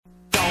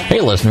Hey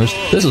listeners,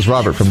 this is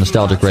Robert from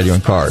Nostalgic Radio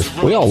and Cars.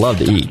 We all love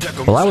to eat.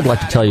 Well, I would like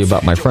to tell you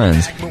about my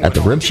friends at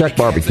the Rib Shack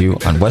Barbecue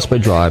on West Bay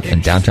Drive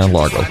in downtown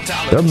Largo.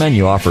 Their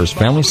menu offers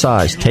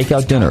family-sized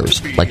takeout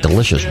dinners like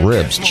delicious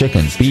ribs,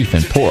 chicken, beef,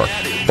 and pork,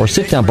 or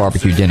sit-down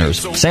barbecue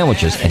dinners,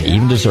 sandwiches, and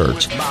even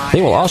desserts.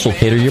 They will also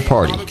cater your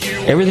party.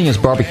 Everything is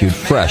barbecued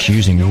fresh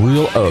using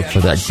real oak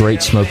for that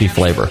great smoky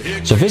flavor.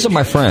 So visit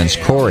my friends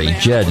Corey,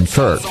 Jed, and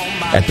Kurt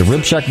at the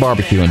Rib Shack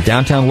Barbecue in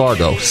downtown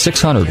Largo,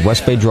 600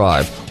 West Bay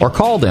Drive, or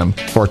call them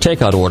for a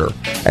takeout order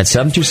at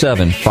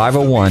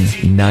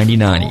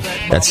 727-501-9090.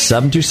 That's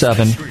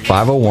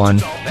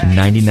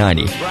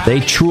 727-501-9090. They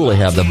truly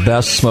have the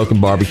best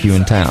smoking barbecue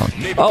in town.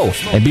 Oh,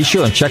 and be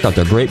sure and check out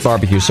their great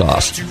barbecue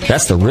sauce.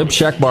 That's the Rib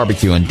Shack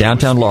Barbecue in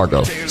downtown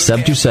Largo,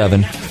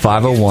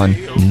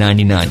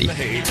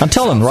 727-501-9090. And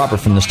tell them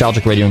Robert from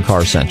Nostalgic Radio and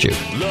Cars sent you.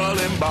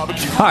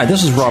 Hi,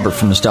 this is Robert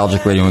from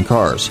Nostalgic Radio and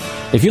Cars.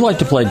 If you like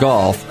to play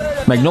golf,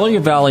 Magnolia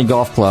Valley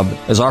Golf Club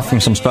is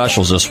offering some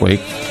specials this week.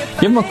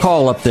 Give them a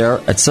call up there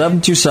at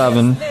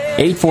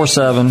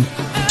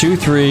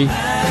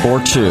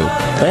 727-847-2342.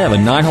 They have a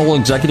 9-hole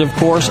executive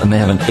course and they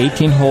have an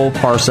 18-hole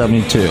par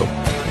 72.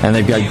 And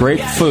they've got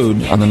great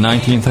food on the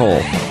 19th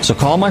hole. So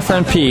call my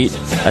friend Pete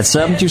at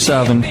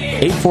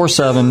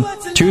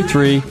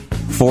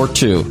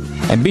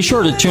 727-847-2342. And be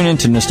sure to tune in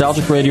to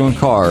Nostalgic Radio and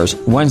Cars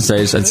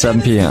Wednesdays at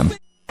 7 p.m.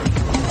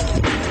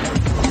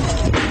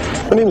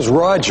 My name's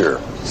Roger.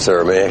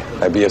 Sir, may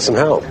I be of some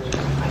help?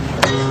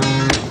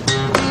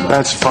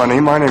 That's funny.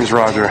 My name's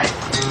Roger.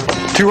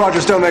 Two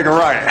Rogers don't make a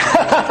right.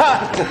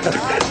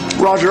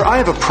 Roger, I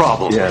have a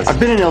problem. Yes. I've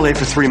been in L.A.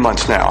 for 3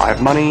 months now. I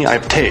have money, I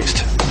have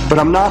taste. But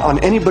I'm not on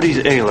anybody's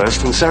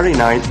A-list, and Saturday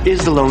night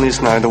is the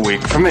loneliest night of the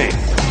week for me.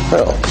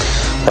 Well,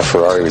 a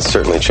Ferrari would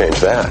certainly change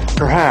that.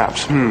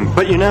 Perhaps.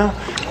 But you know,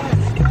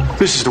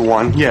 this is the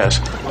one. Yes.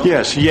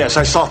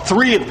 I saw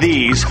 3 of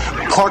these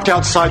parked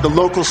outside the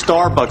local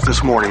Starbucks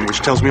this morning, which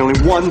tells me only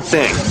one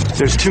thing.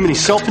 There's too many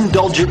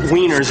self-indulgent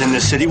wieners in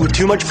this city with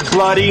too much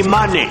bloody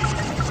money.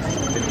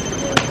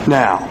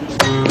 Now,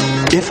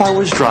 if I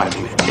was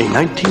driving a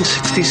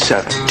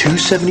 1967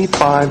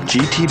 275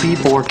 GTB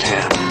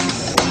Borcam,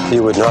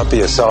 You would not be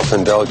a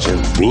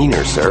self-indulgent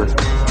wiener, sir.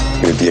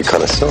 You would be a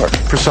connoisseur.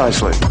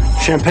 Precisely.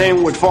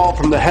 Champagne would fall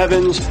from the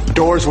heavens,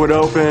 doors would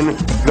open,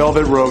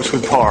 velvet ropes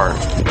would part.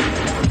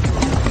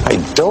 I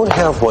don't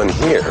have one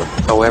here.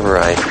 However,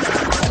 I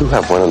do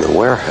have one in the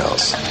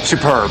warehouse.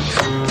 Superb.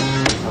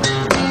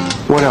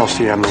 What else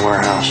do you have in the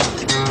warehouse?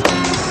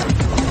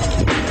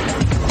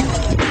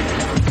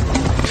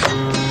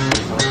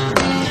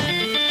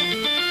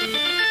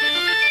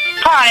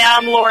 Hi,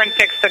 I'm Lauren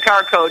Fix, the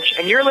car coach,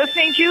 and you're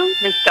listening to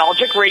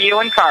Nostalgic Radio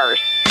and Cars.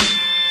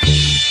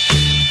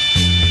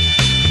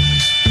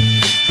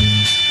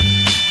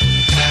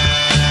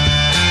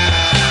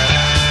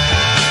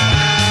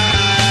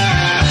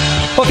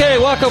 Okay,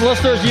 welcome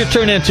listeners. You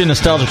tune into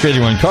Nostalgic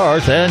Radio and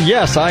Cars, and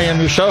yes, I am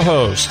your show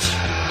host.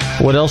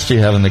 What else do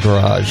you have in the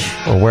garage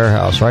or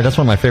warehouse, right? That's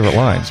one of my favorite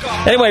lines.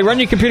 Anyway, run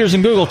your computers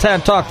and Google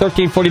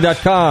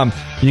TADTalk1340.com.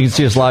 You can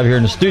see us live here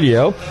in the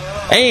studio.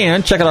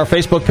 And check out our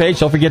Facebook page.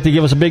 Don't forget to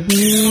give us a big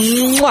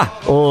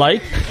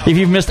like. If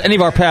you've missed any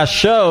of our past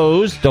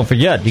shows, don't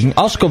forget. You can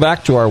also go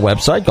back to our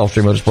website,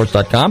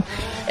 GulfstreamMotorsports.com,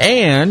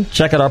 and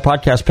check out our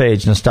podcast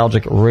page,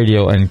 Nostalgic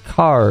Radio and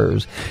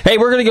Cars. Hey,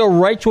 we're going to go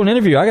right to an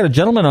interview. I got a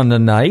gentleman on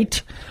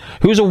tonight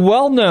who's a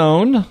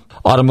well-known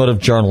automotive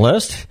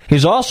journalist.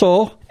 He's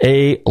also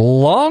a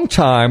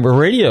longtime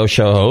radio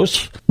show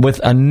host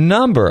with a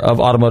number of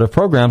automotive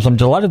programs. I'm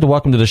delighted to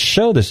welcome to the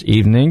show this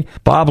evening,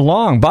 Bob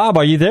Long. Bob,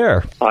 are you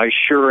there? I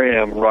sure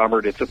am,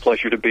 Robert. It's a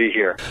pleasure to be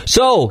here.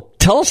 So,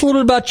 tell us a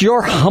little bit about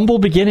your humble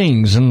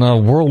beginnings in the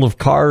world of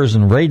cars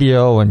and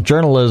radio and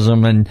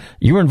journalism, and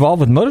you were involved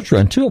with Motor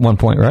Trend, too, at one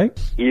point, right?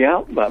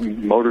 Yeah,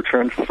 Motor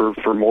Trend for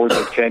more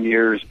than 10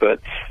 years,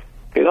 but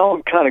it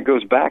all kind of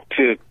goes back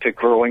to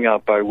growing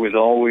up. I was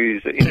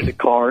always into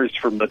cars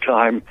from the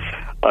time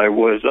I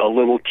was a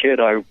little kid.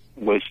 I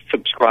was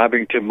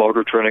subscribing to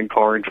Motor Trend and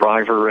Car and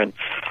Driver and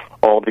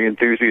all the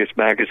enthusiast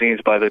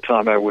magazines by the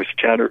time I was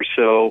 10 or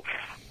so.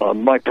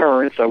 My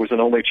parents, I was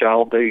an only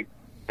child, they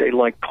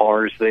liked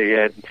cars. They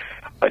had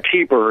a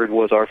T-Bird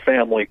was our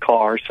family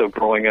car, so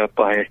growing up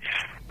I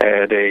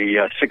had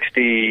a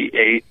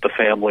 68, the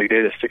family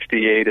did, a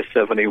 68, a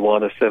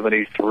 71, a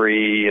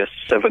 73, a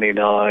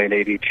 79,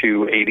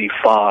 82,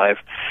 85.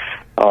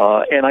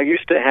 And I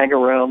used to hang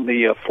around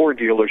the Ford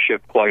dealership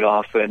quite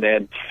often,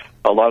 and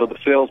a lot of the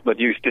salesmen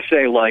used to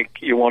say,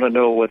 like, you want to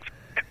know what's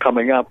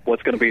coming up,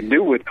 what's going to be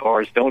new with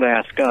cars, don't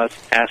ask us,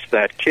 ask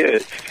that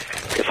kid,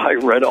 because I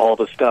read all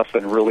the stuff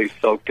and really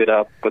soaked it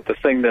up. But the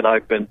thing that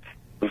I've been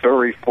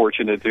very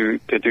fortunate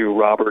to do,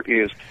 Robert,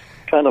 is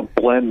kind of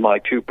blend my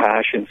two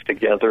passions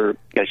together.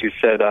 As you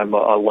said, I'm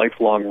a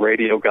lifelong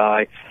radio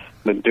guy.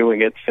 Been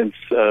doing it since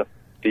the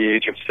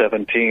age of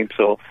 17,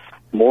 so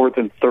more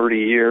than 30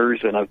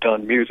 years, and I've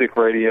done music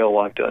radio,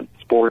 I've done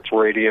sports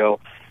radio,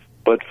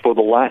 but for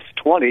the last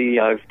 20,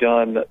 I've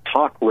done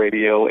talk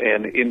radio,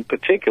 and in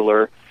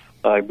particular,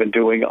 I've been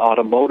doing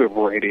automotive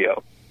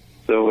radio.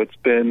 So it's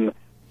been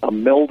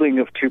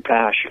melding of two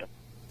passions.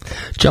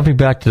 Jumping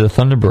back to the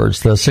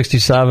Thunderbirds, the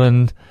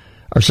 67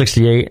 or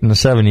 68 and the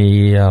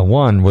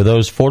 71, were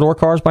those four-door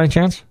cars by any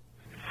chance?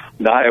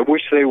 No, I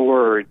wish they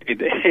were,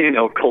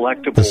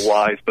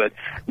 collectible-wise, but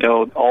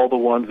no, all the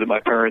ones that my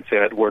parents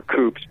had were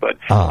coupes. But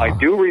I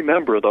do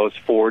remember those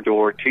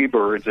four-door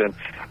T-Birds, and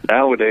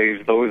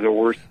nowadays those are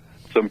worth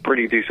some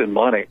pretty decent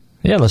money.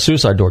 Yeah, the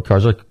suicide door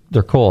cars,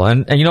 they're cool.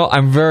 And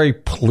I'm very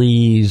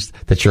pleased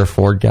that you're a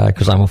Ford guy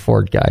because I'm a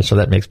Ford guy, so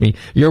that makes me,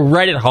 you're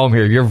right at home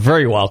here. You're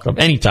very welcome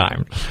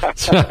anytime.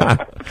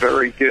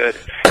 Very good.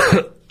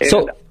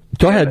 So,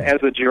 go ahead.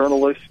 As a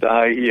journalist,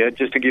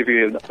 just to give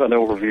you an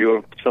overview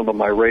of some of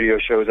my radio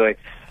shows, I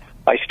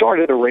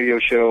started a radio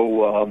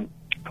show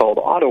called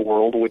Auto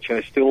World, which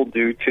I still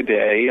do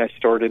today. I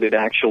started it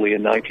actually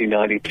in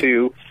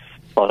 1992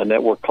 on a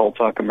network called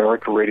Talk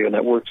America Radio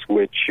Networks,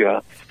 which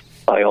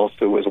I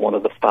also was one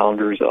of the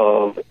founders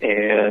of,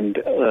 and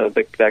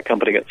that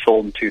company got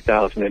sold in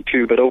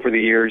 2002. But over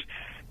the years,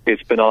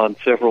 it's been on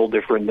several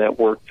different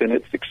networks, and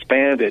it's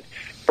expanded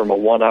from a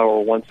 1 hour,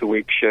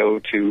 once-a-week show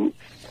to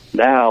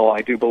now,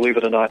 I do believe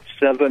it or not,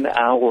 7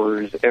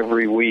 hours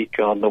every week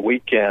on the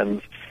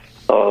weekends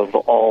of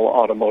all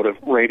automotive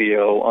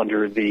radio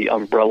under the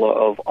umbrella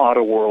of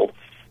Auto World.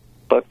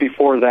 But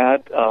before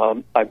that,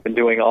 I've been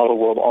doing Auto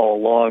World all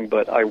along,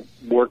 but I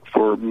worked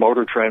for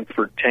Motor Trend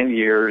for 10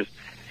 years,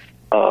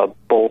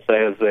 both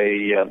as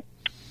a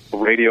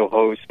radio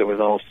host. I was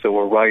also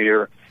a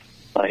writer.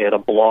 I had a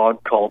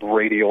blog called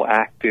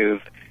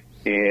Radioactive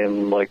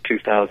in like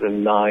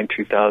 2009,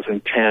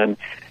 2010,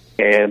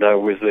 and I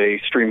was a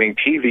streaming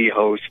TV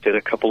host at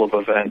a couple of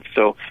events.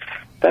 So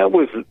that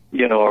was,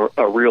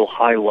 a real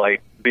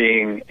highlight,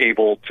 being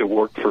able to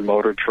work for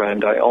Motor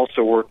Trend. I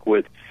also worked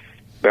with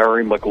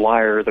Barry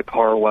McGuire, the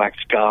Car Wax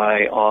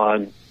guy,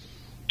 on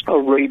a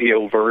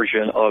radio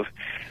version of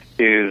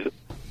his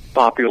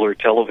popular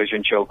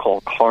television show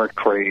called Car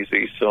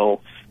Crazy.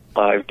 So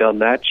I've done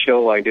that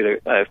show. I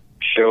did a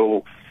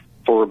show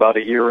for about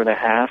a year and a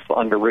half,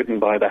 underwritten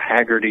by the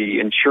Haggerty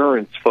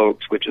Insurance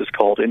folks, which is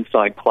called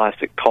Inside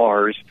Classic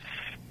Cars.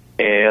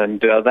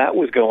 And that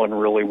was going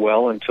really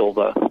well until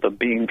the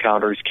bean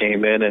counters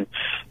came in and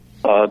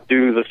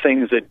do the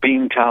things that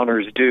bean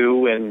counters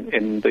do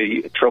in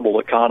the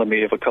troubled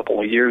economy of a couple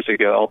of years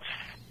ago.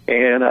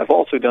 And I've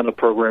also done a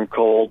program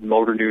called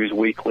Motor News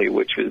Weekly,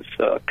 which is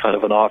kind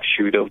of an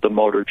offshoot of the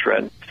Motor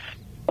Trend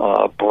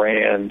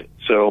brand.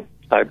 So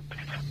I've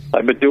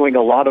been doing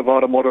a lot of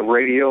automotive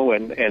radio,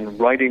 and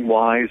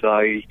writing-wise,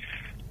 I,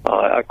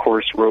 of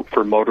course, wrote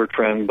for Motor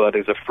Trend, but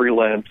as a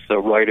freelance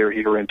writer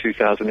here in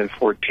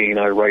 2014,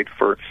 I write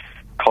for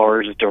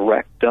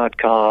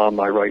CarsDirect.com,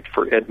 I write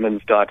for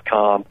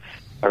Edmunds.com,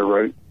 I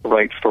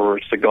write for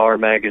a cigar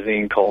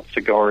magazine called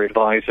Cigar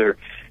Advisor,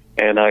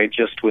 and I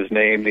just was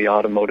named the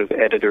automotive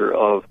editor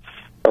of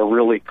a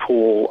really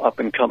cool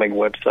up-and-coming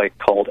website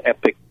called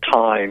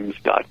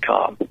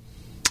EpicTimes.com.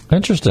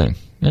 Interesting.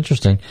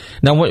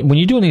 Now, when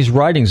you're doing these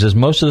writings, is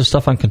most of the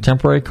stuff on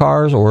contemporary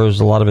cars, or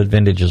is a lot of it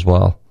vintage as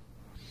well?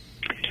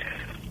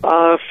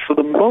 For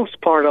the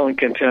most part on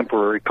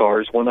contemporary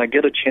cars. When I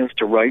get a chance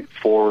to write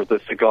for the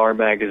cigar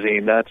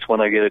magazine, that's when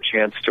I get a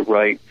chance to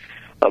write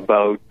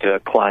about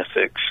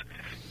classics.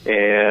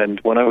 And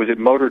when I was at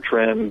Motor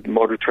Trend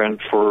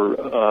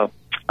for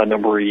a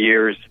number of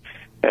years,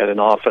 at an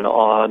off and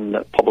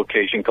on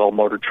publication called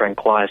Motor Trend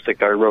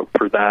Classic, I wrote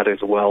for that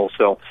as well.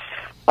 So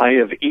I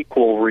have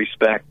equal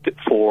respect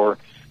for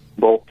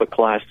both the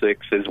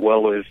classics as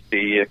well as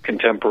the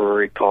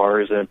contemporary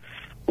cars, and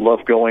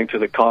love going to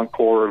the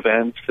Concours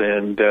events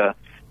and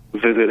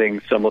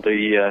visiting some of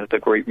the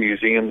great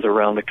museums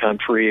around the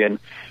country. And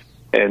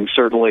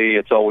certainly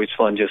it's always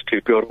fun just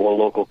to go to a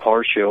local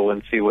car show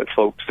and see what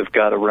folks have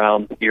got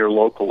around here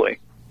locally.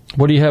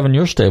 What do you have in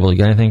your stable? You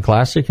got anything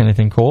classic,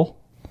 anything cool?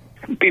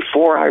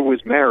 Before I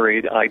was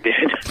married, I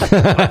did.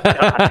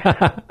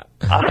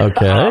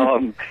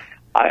 Okay.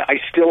 I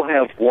still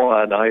have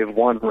one. I have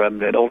one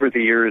remnant. Over the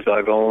years,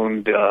 I've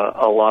owned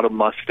a lot of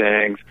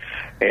Mustangs,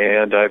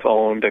 and I've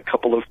owned a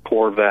couple of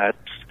Corvettes.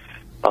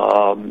 We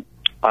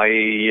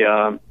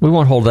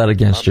won't hold that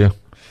against you.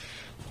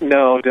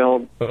 No,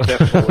 don't.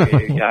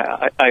 Definitely.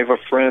 I have a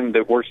friend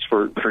that works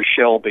for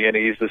Shelby, and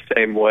he's the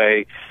same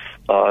way,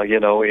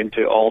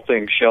 into all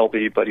things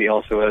Shelby, but he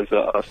also has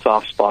a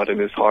soft spot in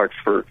his heart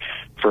for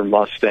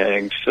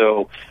Mustangs.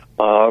 So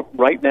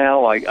right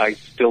now, I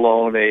still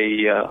own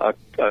a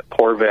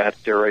Corvette,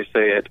 dare I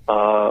say it,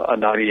 a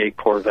 98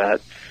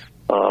 Corvette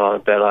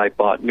that I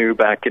bought new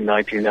back in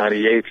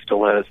 1998.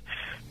 Still has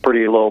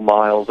pretty low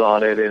miles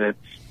on it, and it's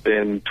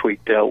been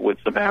tweaked out with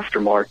some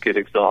aftermarket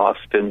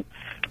exhaust and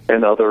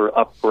other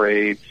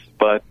upgrades.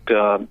 But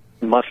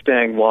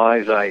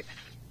Mustang-wise, I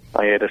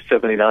had a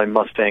 79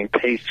 Mustang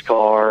Pace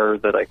car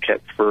that I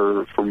kept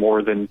for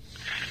more than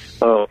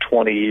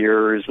 20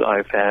 years.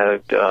 I've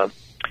had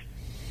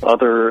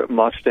other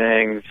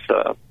Mustangs.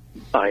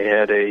 I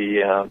had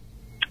a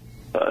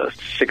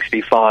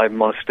 65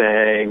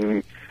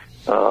 Mustang.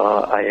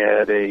 I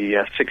had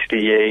a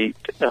 68.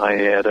 I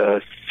had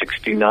a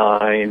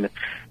 69.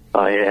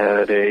 I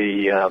had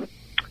a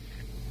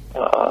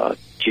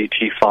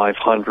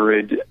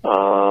GT500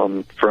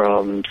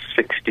 from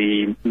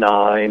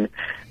 '69,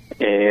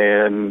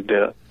 and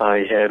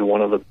I had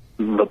one of the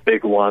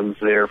big ones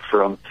there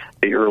from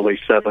the early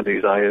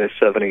 '70s. I had a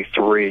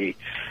 '73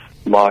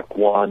 Mach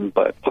 1,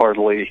 but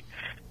hardly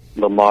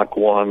the Mach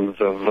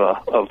 1s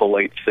of the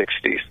late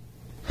 '60s.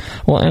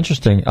 Well,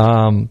 interesting.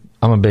 I'm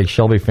a big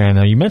Shelby fan.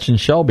 Now, you mentioned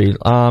Shelby.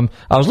 I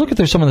was looking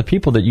through some of the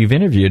people that you've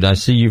interviewed. I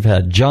see you've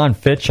had John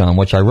Fitch on,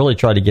 which I really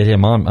tried to get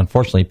him on.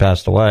 Unfortunately, he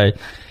passed away.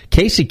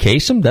 Casey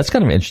Kasem, that's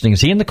kind of interesting.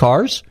 Is he in the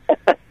cars?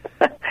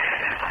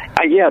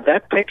 Yeah,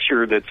 that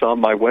picture that's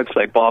on my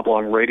website,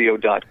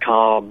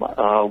 boblongradio.com,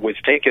 was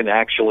taken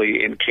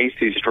actually in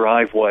Casey's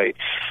driveway.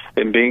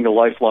 And being a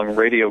lifelong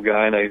radio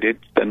guy, and I did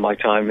spend my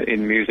time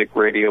in music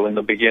radio in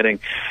the beginning,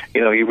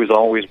 he was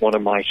always one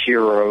of my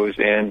heroes.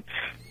 And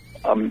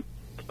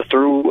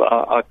through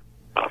a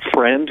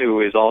friend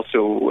who is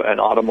also an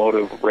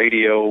automotive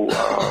radio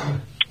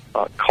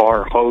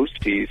car host,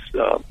 he's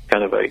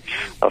kind of a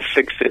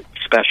fix-it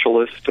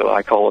specialist.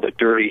 I call it a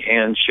dirty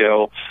hand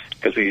show,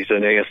 because he's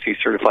an ASC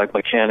certified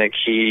mechanic.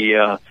 He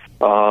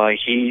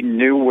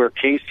knew where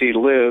Casey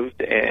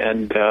lived,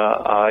 and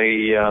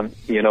I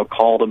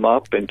called him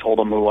up and told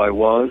him who I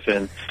was,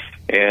 and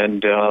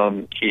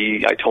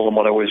I told him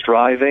what I was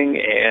driving,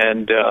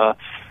 and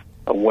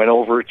I went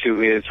over to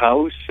his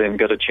house and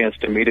got a chance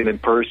to meet him in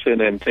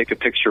person and take a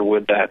picture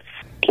with that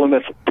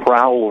Plymouth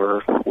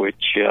Prowler,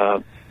 which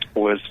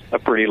was a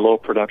pretty low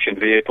production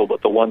vehicle,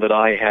 but the one that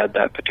I had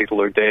that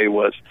particular day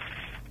was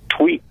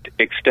tweaked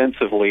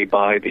extensively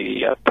by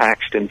the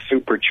Paxton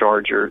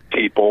supercharger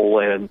people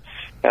and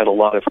had a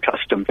lot of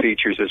custom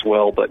features as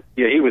well. But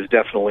yeah, he was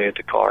definitely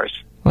into cars.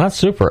 Well, that's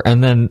super.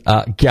 And then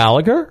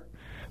Gallagher?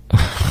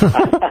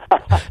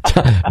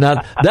 Now,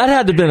 that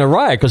had to have been a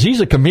riot because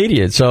he's a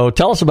comedian. So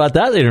tell us about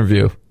that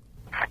interview.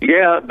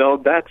 Yeah, no,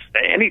 that's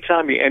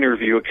anytime you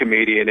interview a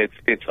comedian,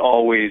 it's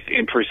always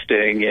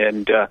interesting.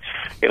 And,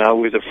 I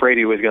was afraid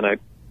he was going to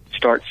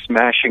start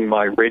smashing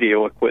my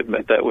radio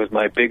equipment. That was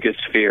my biggest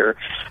fear.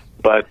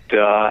 But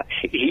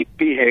he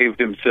behaved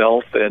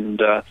himself,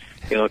 and,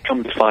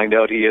 come to find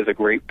out he has a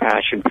great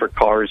passion for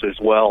cars as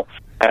well.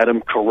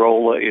 Adam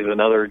Carolla is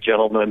another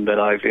gentleman that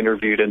I've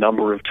interviewed a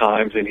number of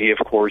times, and he, of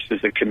course,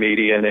 is a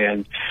comedian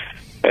and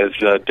has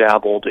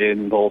dabbled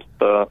in both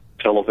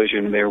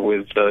television there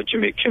with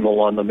Jimmy Kimmel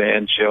on The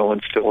Man Show,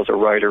 and still is a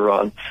writer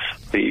on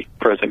the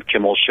present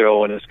Kimmel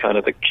Show, and is kind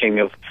of the king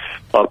of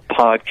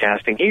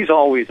podcasting. He's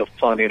always a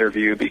fun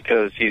interview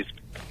because he's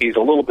a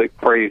little bit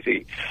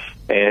crazy,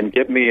 and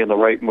get me in the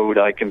right mood,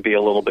 I can be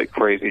a little bit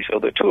crazy. So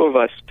the two of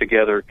us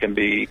together can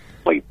be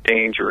quite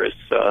dangerous.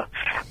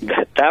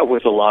 That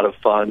was a lot of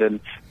fun, and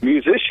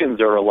musicians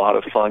are a lot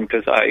of fun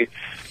because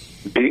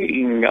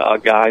being a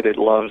guy that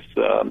loves,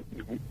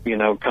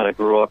 kind of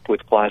grew up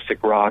with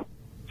classic rock,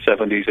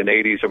 70s and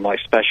 80s are my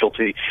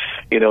specialty,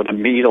 to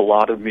meet a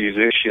lot of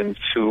musicians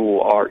who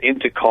are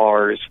into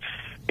cars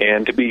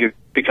and to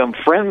become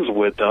friends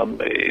with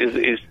them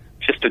is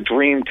just a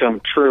dream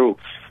come true.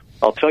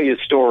 I'll tell you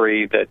a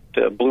story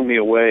that blew me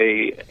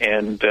away,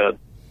 and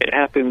it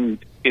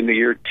happened in the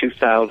year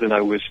 2000.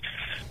 I was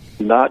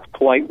not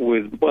quite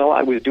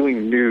I was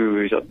doing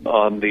news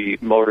on the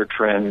Motor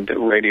Trend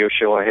radio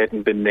show. I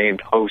hadn't been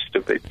named host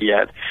of it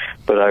yet,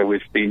 but I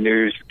was the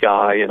news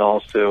guy and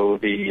also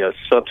the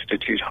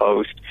substitute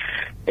host.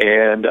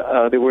 And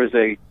there was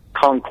a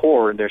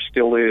Concorde, there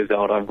still is,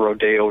 out on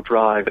Rodeo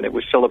Drive, and it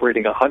was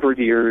celebrating 100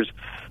 years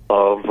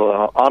of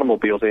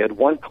automobiles. They had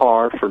one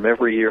car from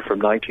every year from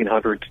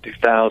 1900 to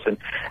 2000,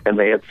 and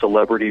they had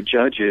celebrity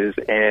judges,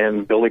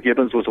 and Billy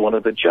Gibbons was one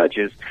of the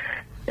judges.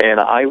 And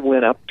I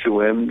went up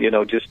to him,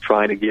 just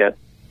trying to get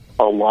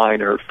a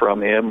liner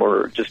from him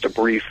or just a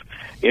brief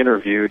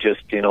interview,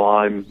 just,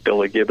 I'm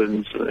Billy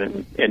Gibbons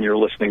and you're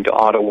listening to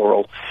Auto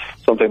World,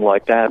 something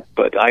like that.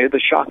 But I had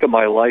the shock of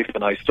my life,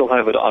 and I still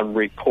have it on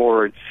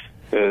record,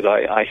 because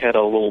I had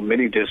a little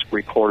mini disc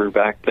recorder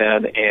back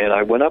then, and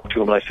I went up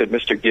to him and I said,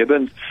 Mr.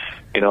 Gibbons,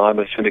 I'm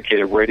a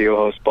syndicated radio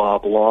host,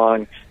 Bob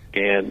Long,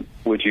 and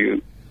would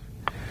you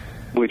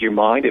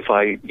mind if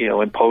I,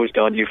 imposed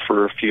on you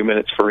for a few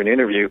minutes for an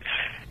interview?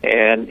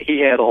 And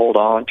he had a whole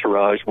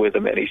entourage with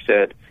him, and he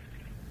said,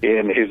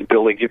 in his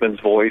Billy Gibbons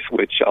voice,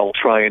 which I'll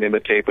try and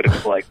imitate, but it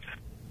was like,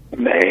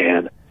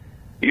 man,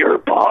 you're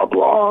Bob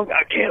Long.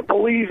 I can't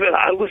believe it.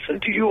 I listen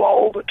to you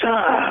all the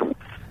time.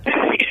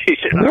 He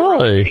said,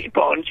 really?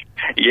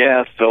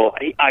 Yeah, so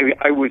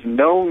I was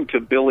known to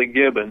Billy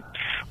Gibbons,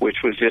 which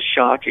was just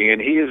shocking,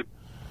 and he has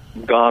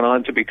gone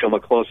on to become a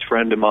close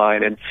friend of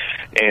mine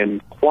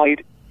and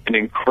quite an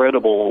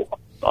incredible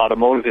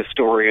automotive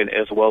historian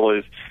as well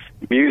as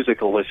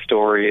musical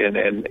historian,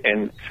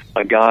 and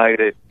a guy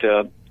that,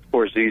 of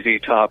course, ZZ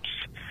Top's,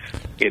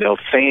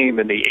 fame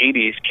in the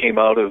 80s came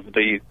out of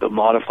the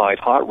modified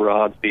hot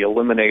rods, the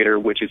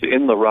Eliminator, which is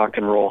in the Rock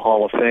and Roll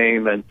Hall of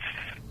Fame,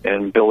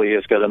 and Billy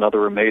has got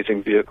another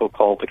amazing vehicle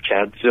called the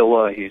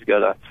Cadzilla. He's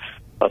got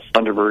a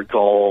Thunderbird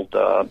called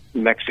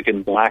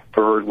Mexican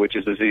Blackbird, which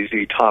is a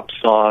ZZ Top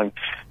song.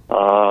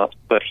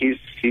 but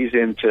he's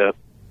into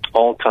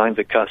all kinds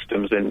of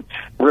customs and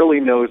really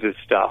knows his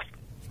stuff.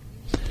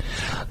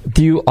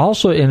 You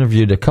also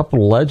interviewed a couple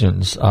of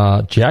legends,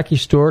 Jackie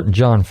Stewart and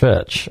John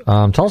Fitch.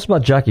 Tell us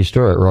about Jackie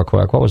Stewart real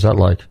quick. What was that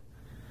like?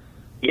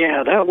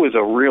 Yeah, that was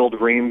a real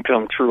dream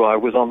come true. I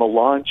was on the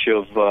launch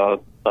of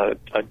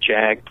a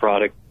Jag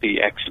product, the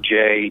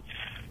XJ,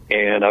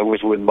 and I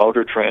was with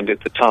Motor Trend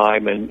at the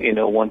time. And,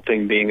 one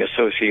thing being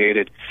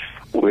associated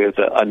with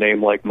a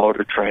name like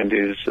Motor Trend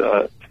is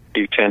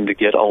you tend to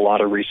get a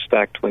lot of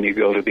respect when you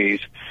go to these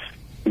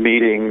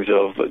meetings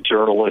of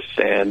journalists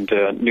and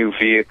new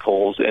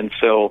vehicles. And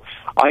so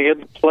I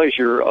had the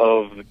pleasure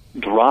of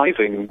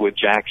driving with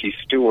Jackie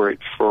Stewart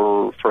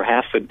for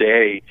half a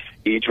day.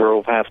 He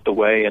drove half the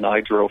way and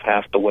I drove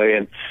half the way,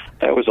 and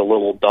that was a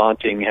little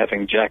daunting,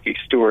 having Jackie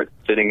Stewart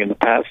sitting in the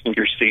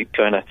passenger seat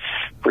kind of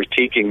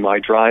critiquing my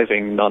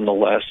driving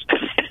nonetheless.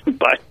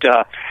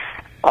 But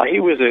he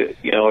was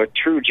a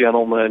true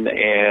gentleman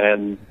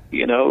and,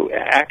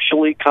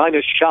 actually kind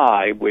of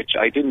shy, which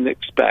I didn't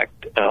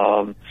expect.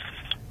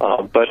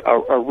 But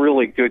a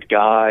really good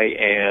guy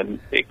and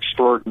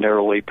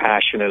extraordinarily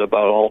passionate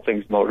about all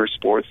things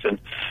motorsports. And,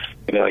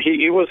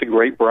 he was a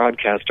great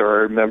broadcaster.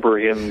 I remember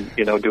him,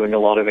 doing a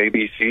lot of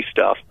ABC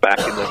stuff back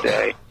in the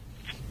day.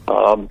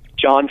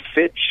 John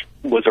Fitch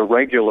was a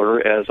regular,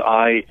 as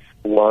I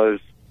was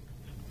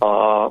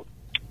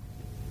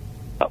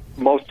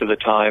most of the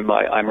time.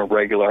 I'm a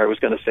regular. I was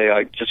going to say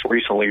I just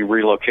recently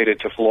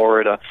relocated to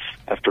Florida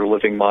after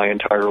living my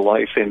entire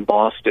life in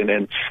Boston,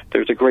 and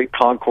there's a great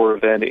Concours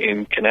event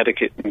in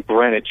Connecticut, in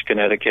Greenwich,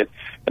 Connecticut,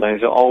 and I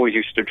always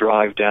used to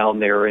drive down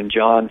there, and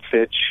John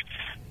Fitch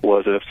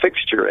was a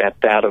fixture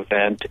at that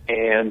event,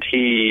 and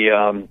he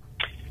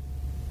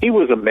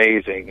was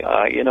amazing.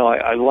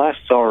 I last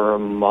saw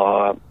him,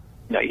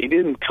 he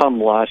didn't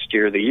come last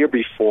year. The year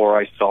before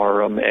I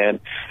saw him, and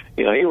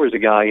he was a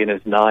guy in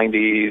his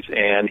 90s,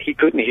 and he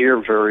couldn't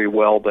hear very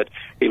well, but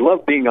he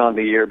loved being on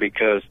the air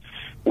because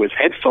with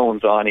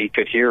headphones on, he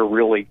could hear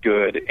really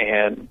good.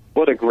 And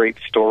what a great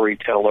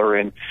storyteller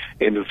and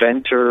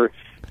inventor.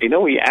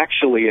 He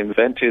actually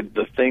invented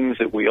the things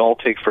that we all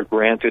take for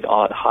granted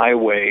on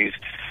highways,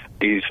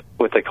 these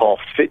what they call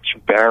Fitch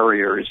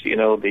barriers.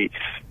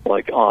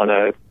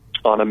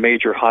 On a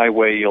major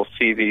highway, you'll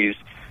see these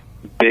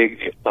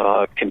big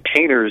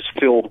containers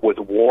filled with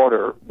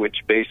water, which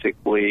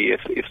basically,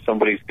 if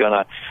somebody's going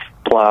to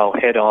plow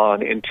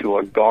head-on into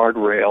a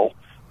guardrail,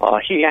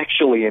 he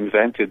actually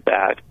invented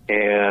that.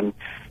 And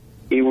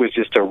he was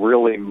just a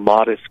really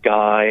modest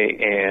guy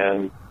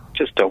and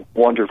just a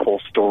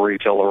wonderful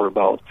storyteller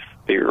about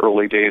the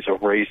early days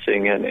of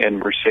racing and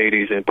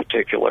Mercedes in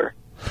particular.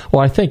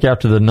 Well, I think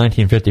after the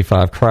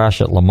 1955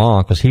 crash at Le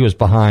Mans, because he was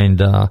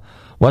behind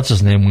what's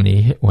his name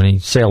when he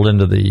sailed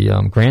into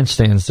the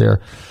grandstands there,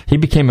 he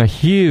became a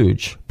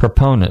huge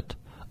proponent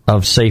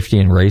of safety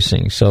in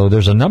racing. So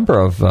there's a number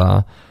of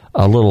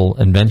little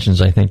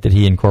inventions, I think, that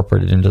he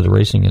incorporated into the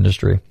racing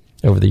industry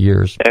over the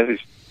years. That is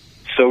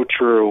so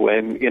true.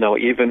 And,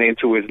 even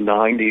into his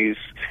 90s,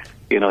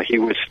 he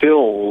was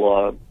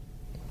still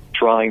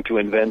trying to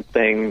invent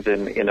things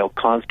and,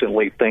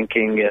 constantly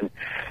thinking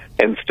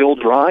and still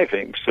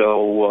driving.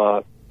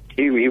 So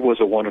he was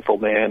a wonderful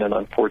man, and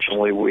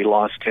unfortunately we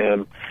lost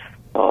him.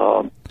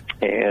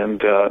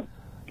 And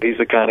he's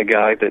the kind of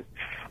guy that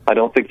I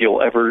don't think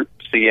you'll ever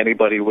see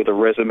anybody with a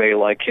resume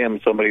like him,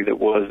 somebody that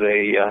was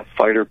a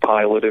fighter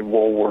pilot in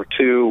World War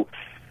II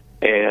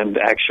and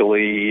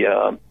actually,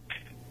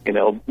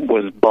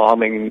 was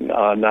bombing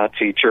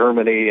Nazi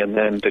Germany, and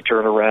then to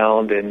turn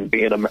around and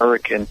be an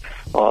American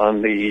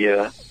on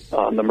the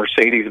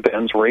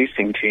Mercedes-Benz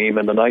racing team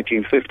in the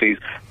 1950s,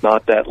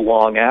 not that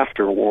long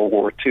after World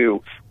War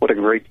II. What a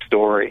great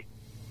story.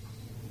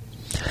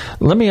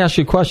 Let me ask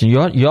you a question.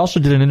 You also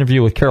did an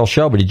interview with Carroll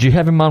Shelby. Did you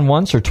have him on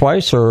once or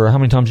twice, or how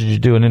many times did you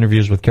do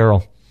interviews with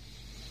Carroll?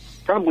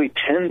 Probably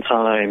 10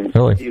 times.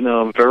 Really?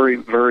 I'm very,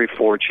 very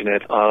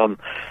fortunate.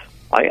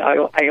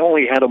 I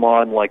only had him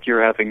on like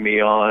you're having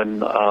me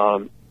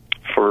on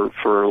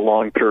for a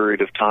long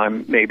period of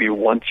time, maybe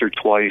once or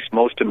twice.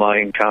 Most of my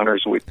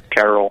encounters with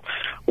Carroll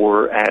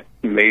were at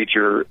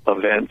major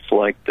events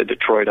like the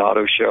Detroit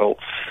Auto Show,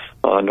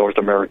 North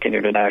American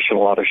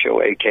International Auto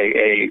Show,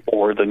 AKA,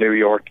 or the New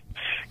York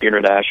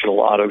International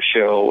Auto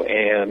Show.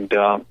 And,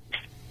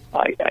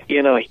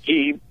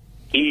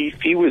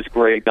 he was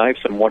great. I have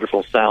some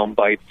wonderful sound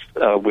bites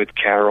with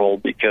Carroll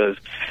because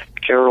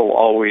Carroll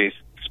always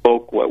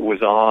spoke what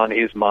was on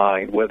his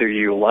mind, whether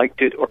you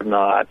liked it or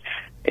not.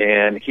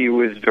 And he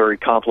was very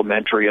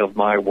complimentary of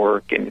my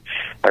work. And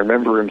I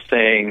remember him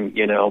saying,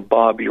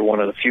 Bob, you're one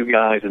of the few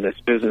guys in this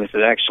business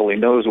that actually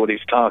knows what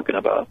he's talking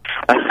about.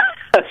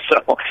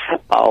 So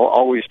I'll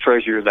always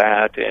treasure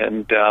that.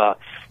 And,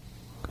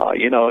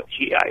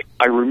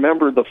 I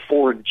remember the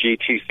Ford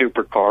GT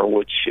Supercar,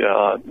 which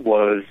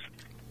was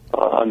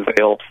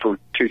unveiled for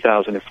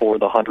 2004,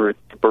 the 100th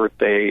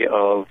birthday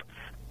of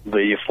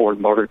the Ford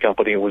Motor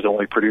Company. It was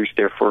only produced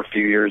there for a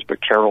few years,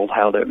 but Carroll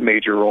had a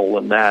major role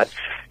in that.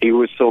 He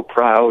was so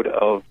proud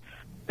of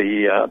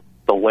the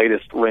the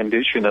latest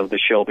rendition of the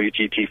Shelby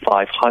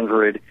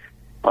GT500.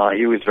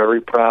 He was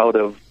very proud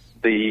of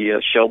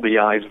the Shelby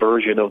I's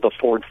version of the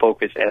Ford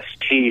Focus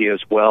ST as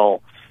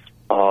well.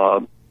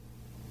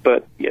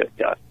 But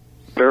yeah,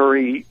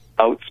 very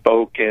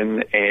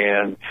outspoken,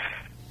 and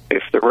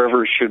if there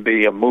ever should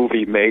be a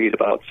movie made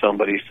about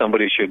somebody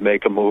should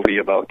make a movie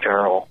about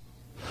Carroll.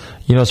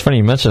 You know, it's funny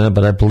you mentioned it,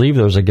 but I believe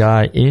there's a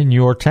guy in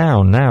your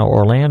town now,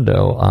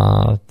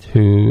 Orlando,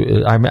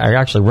 who I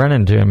actually ran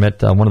into him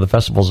at one of the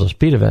festivals of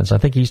speed events. I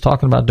think he's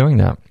talking about doing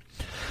that.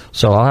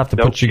 So I'll have to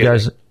put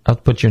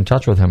you in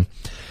touch with him.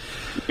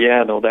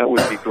 Yeah, no, that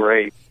would be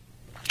great.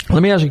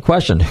 Let me ask you a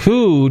question.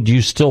 Who do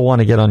you still want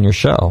to get on your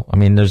show? I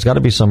mean, there's got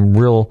to be some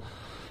real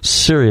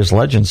serious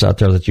legends out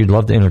there that you'd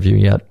love to interview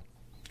yet,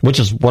 which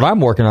is what I'm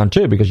working on,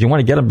 too, because you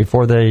want to get them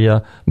before they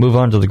move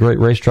on to the great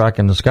racetrack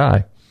in the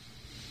sky.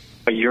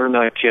 You're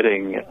not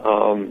kidding.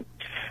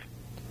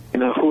 You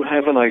know, who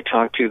haven't I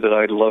talked to that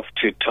I'd love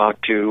to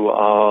talk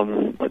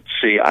to? Let's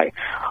see.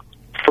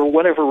 For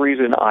whatever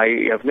reason,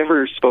 I have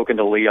never spoken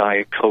to Lee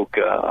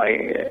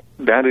Iacocca.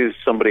 That is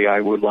somebody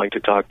I would like to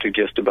talk to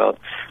just about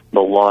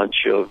the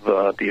launch of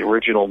the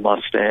original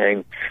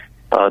Mustang.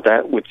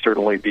 That would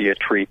certainly be a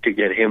treat to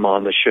get him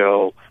on the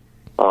show.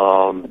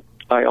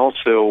 I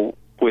also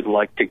would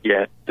like to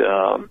get...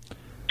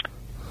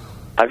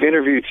 I've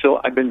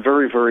been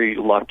very, very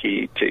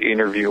lucky to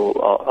interview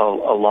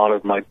a lot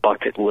of my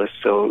bucket list,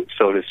 so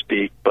to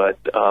speak.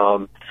 But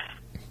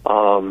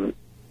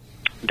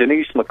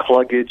Denise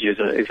McCluggage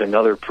is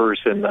another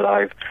person that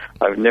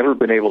I've never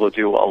been able to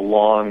do a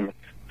long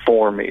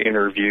form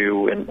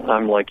interview, and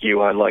I'm like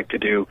you, I like to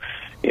do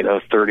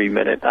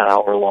 30-minute,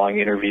 hour long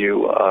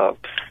interview.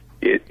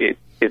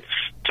 It's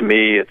to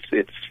me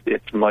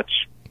it's much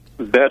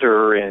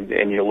better,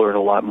 and you learn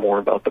a lot more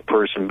about the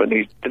person. But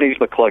Denise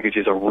McCluggage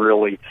is a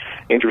really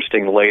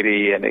interesting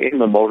lady, and in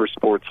the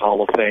Motorsports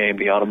Hall of Fame,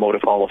 the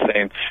Automotive Hall of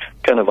Fame,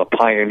 kind of a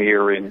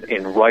pioneer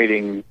in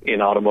writing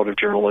in automotive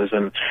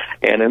journalism,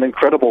 and an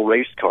incredible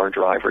race car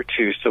driver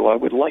too. So I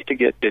would like to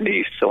get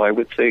Denise. So I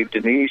would say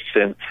Denise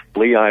and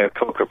Lee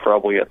Iacocca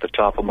probably at the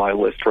top of my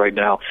list right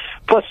now.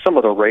 Plus some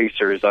of the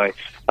racers.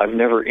 I've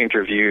never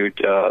interviewed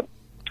Don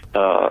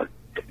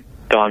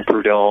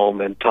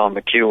Prudhomme and Tom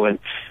McEwen,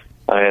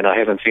 and I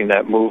haven't seen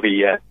that movie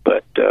yet,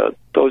 but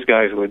those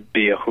guys would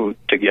be a hoot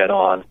to get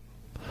on.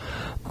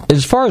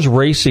 As far as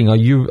racing, are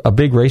you a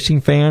big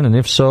racing fan? And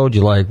if so, do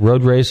you like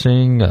road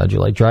racing? Do you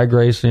like drag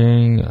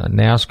racing,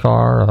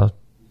 NASCAR?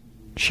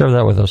 Share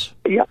that with us.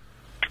 Yeah,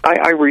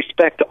 I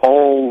respect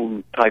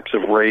all types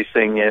of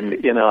racing,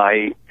 and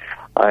I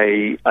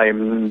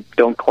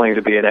don't claim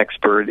to be an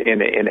expert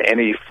in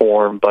any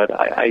form, but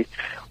I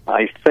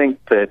think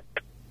that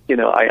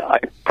I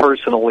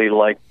personally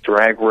like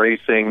drag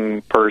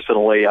racing.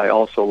 Personally, I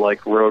also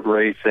like road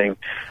racing.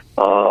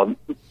 The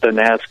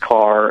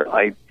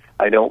NASCAR,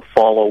 I don't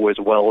follow as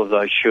well as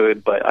I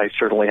should, but I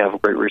certainly have a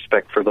great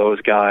respect for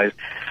those guys.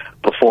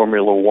 The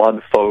Formula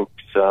One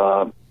folks,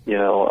 I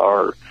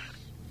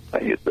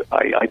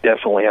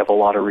definitely have a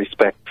lot of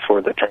respect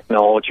for the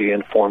technology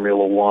in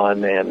Formula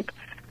One, and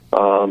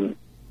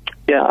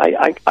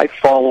I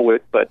follow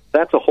it, but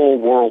that's a whole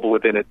world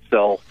within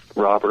itself,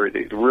 Robert.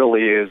 It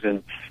really is,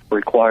 and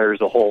requires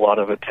a whole lot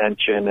of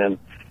attention. And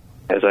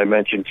as I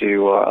mentioned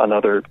to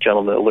another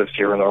gentleman that lives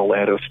here in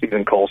Orlando,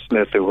 Stephen Cole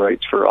Smith, who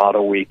writes for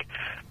Auto Week,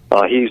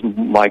 he's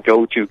my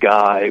go-to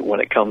guy when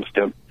it comes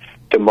to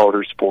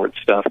motorsport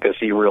stuff, because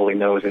he really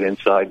knows it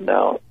inside and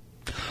out.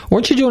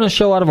 Weren't you doing a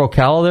show out of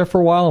Ocala there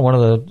for a while on one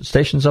of the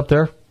stations up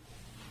there?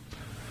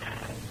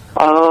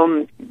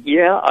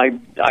 Yeah,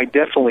 I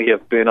definitely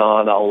have been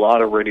on a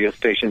lot of radio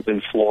stations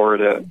in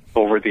Florida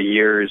over the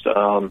years,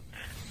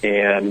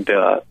 and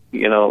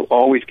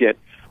always get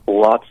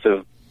lots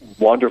of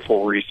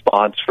wonderful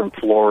response from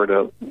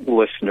Florida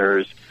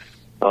listeners.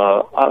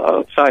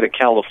 Outside of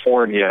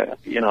California,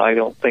 I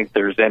don't think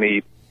there's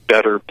any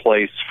better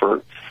place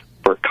for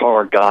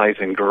car guys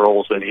and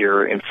girls than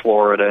here in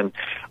Florida. And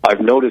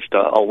I've noticed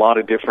a lot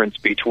of difference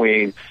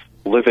between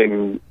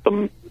living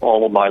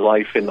all of my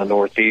life in the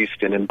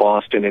Northeast and in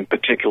Boston in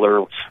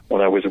particular.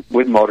 When I was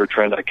with Motor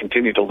Trend, I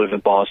continued to live in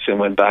Boston,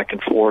 went back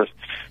and forth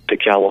to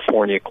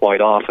California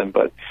quite often.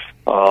 But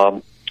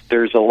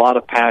there's a lot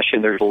of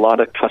passion. There's a lot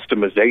of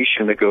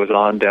customization that goes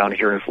on down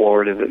here in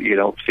Florida that you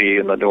don't see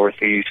in the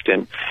Northeast.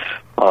 And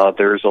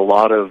there's a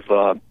lot of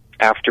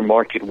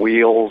aftermarket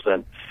wheels,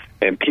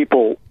 and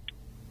people,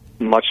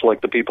 much like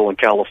the people in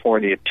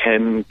California,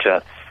 tend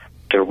to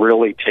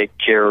really take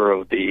care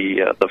of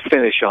the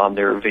finish on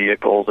their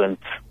vehicles, and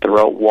they're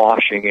out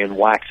washing and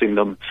waxing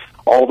them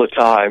all the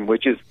time,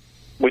 which is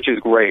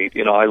great.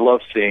 I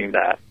love seeing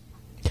that.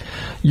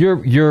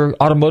 Your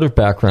automotive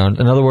background,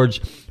 in other words,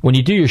 when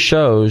you do your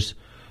shows,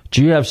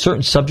 do you have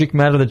certain subject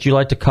matter that you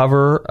like to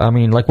cover? I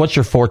mean, like, what's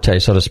your forte,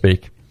 so to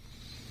speak?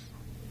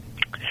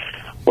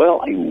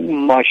 Well,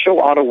 my show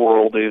Auto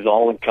World is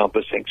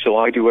all-encompassing, so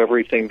I do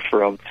everything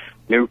from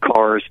new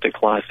cars to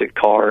classic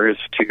cars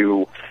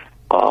to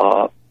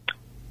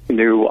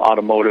new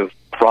automotive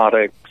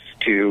products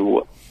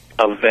to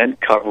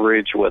event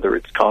coverage, whether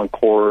it's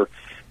Concours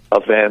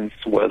events,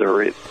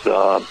 whether it's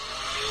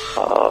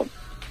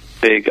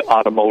big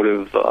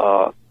automotive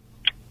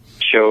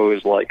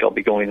shows, like I'll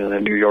be going to the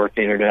New York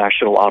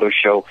International Auto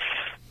Show.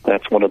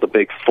 That's one of the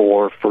big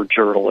four for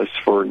journalists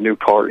for new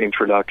car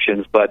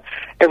introductions. But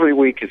every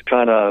week is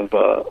kind of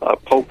a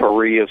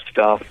potpourri of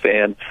stuff.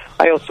 And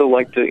I also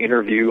like to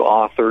interview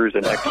authors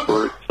and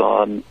experts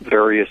on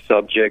various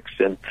subjects.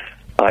 And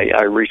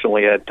I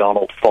recently had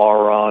Donald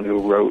Farr on,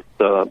 who wrote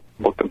the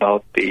book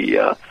about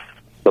the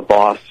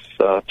Boss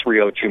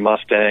 302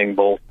 Mustang,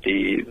 both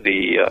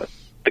the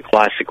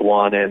classic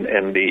one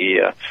and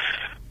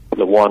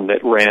the one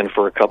that ran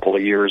for a couple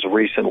of years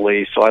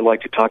recently. So I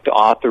like to talk to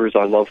authors.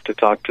 I love to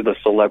talk to the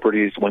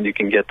celebrities when you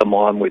can get them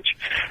on, which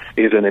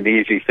isn't an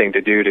easy thing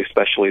to do,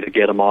 especially to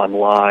get them on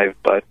live.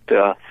 But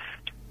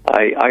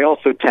I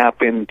also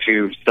tap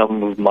into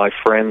some of my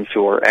friends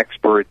who are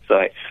experts.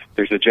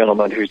 There's a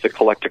gentleman who's the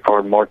collector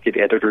car market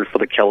editor for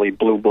the Kelley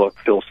Blue Book,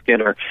 Phil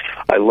Skinner.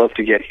 I love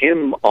to get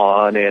him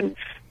on and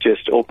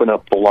just open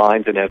up the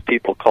lines and have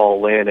people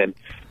call in and,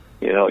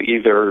 you know,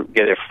 either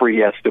get a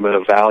free estimate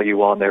of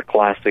value on their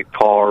classic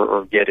car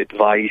or get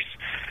advice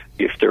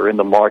if they're in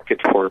the market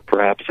for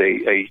perhaps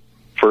a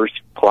first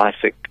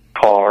classic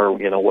car,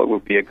 you know, what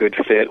would be a good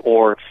fit,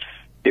 or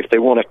if they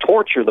want to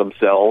torture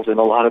themselves, and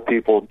a lot of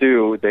people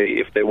do,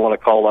 if they want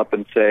to call up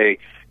and say,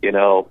 you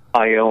know,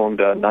 I owned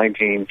a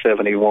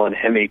 1971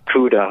 Hemi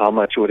Cuda, how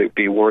much would it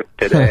be worth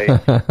today?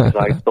 Because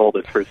I sold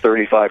it for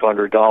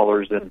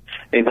 $3,500 in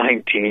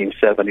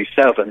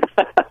 1977.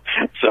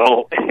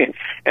 So,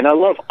 and I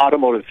love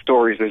automotive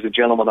stories. There's a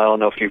gentleman, I don't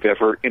know if you've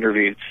ever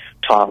interviewed,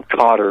 Tom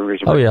Cotter,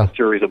 who's written a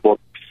series of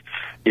books.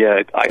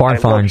 Yeah, I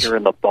love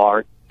hearing the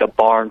barn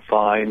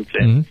finds,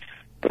 and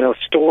you know,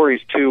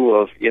 stories too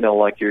of, you know,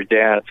 like your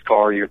dad's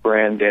car, your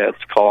granddad's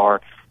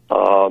car,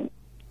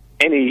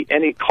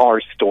 any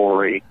car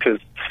story, because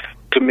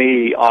to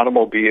me,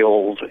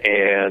 automobiles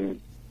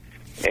and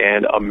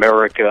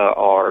America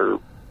are,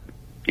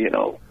 you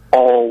know,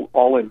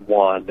 all in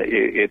one.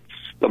 It's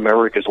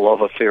America's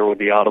love affair with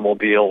the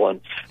automobile,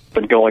 and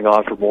been going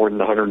on for more than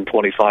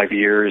 125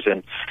 years,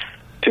 and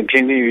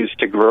continues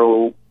to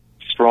grow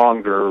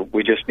stronger.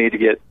 We just need to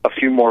get a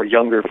few more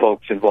younger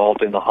folks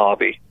involved in the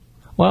hobby.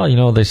 Well, you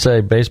know, they say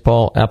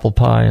baseball, apple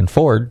pie, and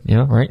Ford, you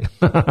know, right?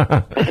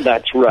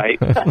 That's right.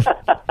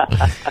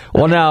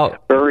 Well, now,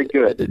 very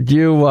good.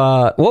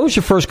 What was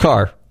your first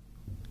car?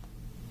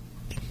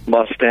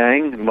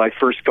 Mustang. My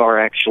first car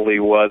actually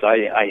was,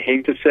 I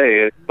hate to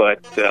say it,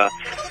 but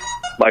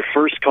my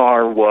first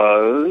car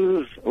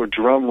was, or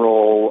drum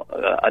roll,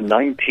 a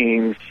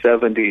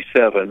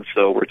 1977.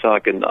 So we're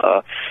talking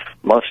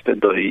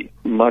Mustang, the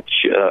much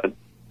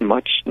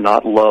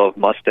not loved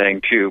Mustang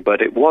 2,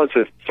 but it was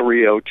a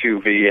 302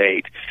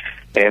 V8,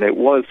 and it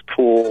was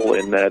cool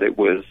in that it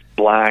was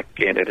black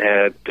and it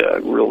had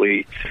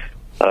really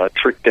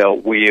tricked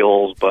out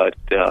wheels, but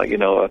you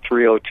know, a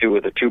 302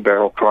 with a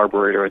 2-barrel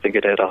carburetor, I think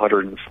it had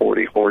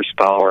 140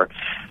 horsepower.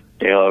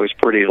 You know, it was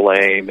pretty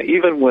lame.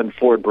 Even when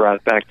Ford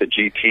brought back the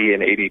GT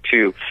in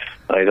 '82,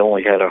 it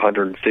only had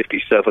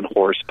 157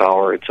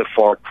 horsepower. It's a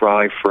far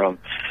cry from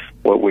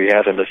what we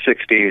had in the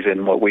 '60s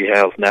and what we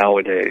have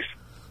nowadays.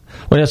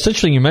 Well, it's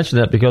interesting you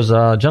mentioned that, because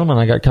a gentleman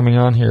I got coming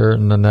on here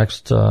in the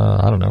next,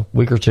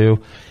 week or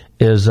two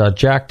is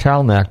Jack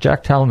Talnack.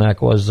 Jack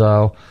Talnack was,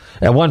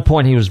 at one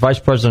point, he was vice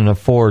president of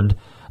Ford,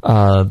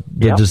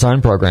 the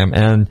design program.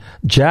 And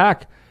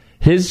Jack,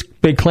 his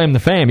big claim to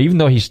fame, even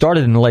though he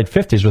started in the late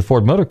 50s with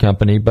Ford Motor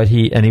Company, but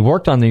he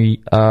worked on the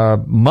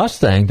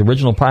Mustang, the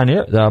original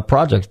Pioneer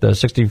project, the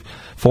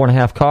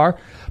 64.5 car.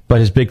 But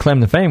his big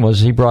claim to fame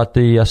was he brought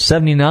the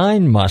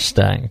 79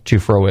 Mustang to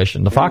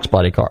fruition, the Fox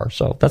body car.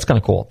 So that's kind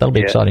of cool. That'll be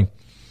exciting.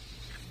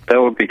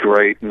 That would be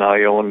great. And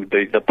I owned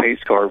the pace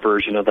car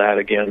version of that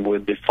again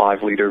with the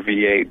 5-liter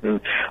V8.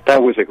 And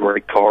that was a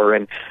great car.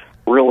 And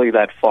really,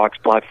 that Fox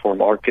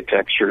platform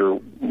architecture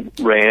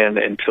ran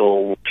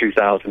until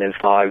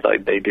 2005.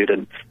 They did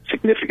a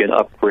significant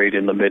upgrade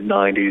in the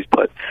mid-90s.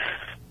 But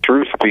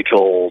truth be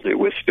told, it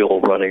was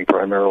still running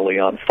primarily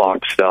on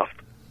Fox stuff.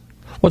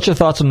 What's your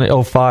thoughts on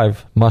the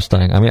 05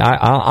 Mustang? I mean,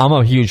 I'm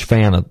a huge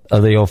fan of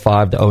the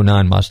 05 to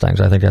 09 Mustangs.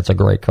 I think that's a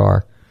great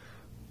car.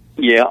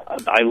 Yeah,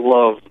 I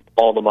love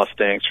all the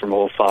Mustangs from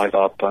 05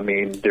 up. I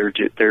mean,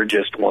 they're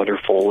just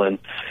wonderful. And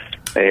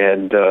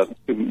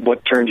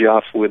what turned you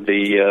off with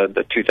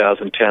the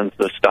 2010s,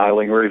 the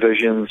styling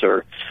revisions,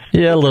 or?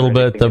 Yeah, a little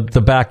bit. The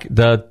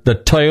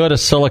Toyota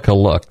Celica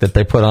look that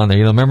they put on there.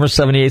 You know, remember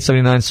 78,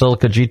 79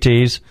 Celica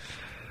GTs?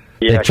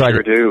 Yeah, I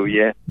sure do,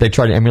 yeah. They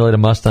tried to emulate a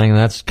Mustang, and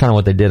that's kind of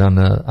what they did on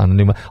the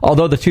new.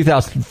 Although the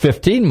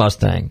 2015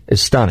 Mustang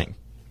is stunning.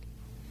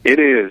 It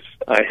is.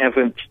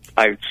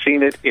 I've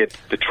seen it in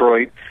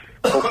Detroit.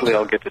 Hopefully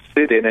I'll get to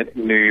sit in it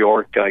in New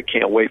York. I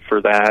can't wait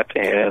for that,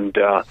 and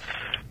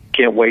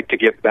can't wait to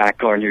get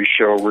back on your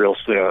show real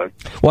soon.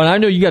 Well, I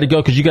know you got to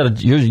go because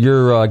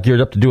you're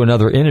geared up to do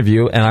another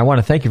interview, and I want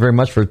to thank you very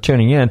much for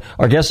tuning in.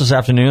 Our guest this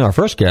afternoon, our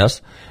first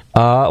guest,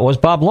 was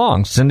Bob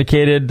Long,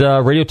 syndicated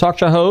radio talk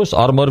show host,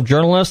 automotive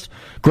journalist.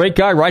 Great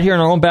guy, right here in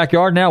our own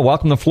backyard now.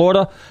 Welcome to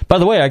Florida. By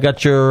the way, I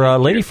got your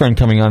lady friend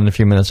coming on in a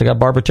few minutes. I got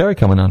Barbara Terry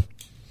coming on.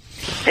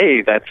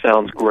 Hey, that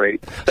sounds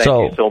great. Thank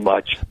you so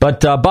much.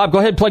 But, Bob, go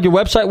ahead and plug your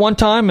website one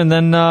time, and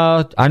then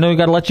I know we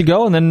got to let you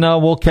go, and then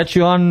we'll catch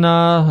you on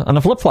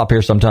a flip-flop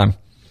here sometime.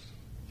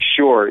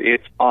 Sure.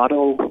 It's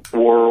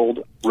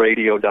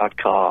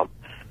AutoWorldRadio.com.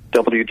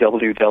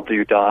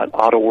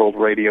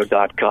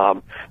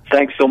 www.autoworldradio.com.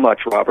 Thanks so much,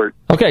 Robert.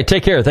 Okay,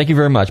 take care. Thank you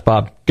very much,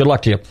 Bob. Good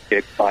luck to you.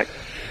 Okay, bye.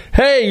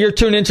 Hey, you're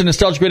tuned into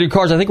Nostalgic Radio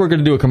Cars. I think we're going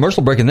to do a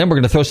commercial break, and then we're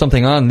going to throw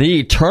something on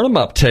the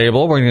turn-em-up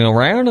table. We're going to go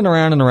round and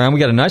around and around. We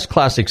got a nice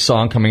classic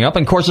song coming up.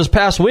 And, of course, this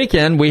past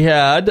weekend, we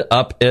had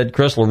up at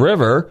Crystal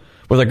River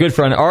with our good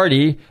friend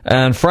Artie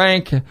and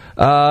Frank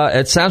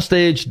at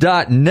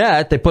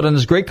Soundstage.net. They put on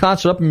this great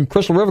concert up in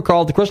Crystal River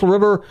called the Crystal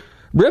River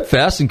Rib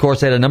Fest. And, of course,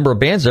 they had a number of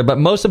bands there. But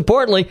most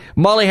importantly,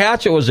 Molly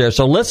Hatchet was there.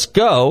 So let's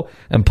go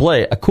and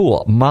play a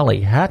cool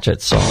Molly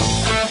Hatchet song.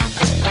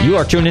 You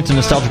are tuned into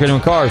Nostalgic Radio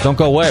and Cars. Don't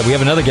go away. We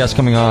have another guest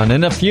coming on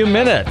in a few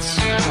minutes.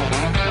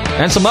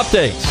 And some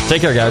updates.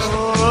 Take care, guys.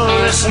 Oh,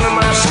 listen to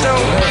my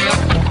story.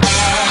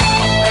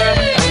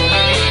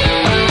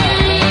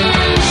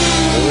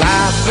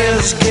 Life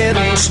is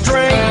getting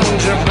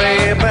stranger,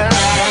 baby,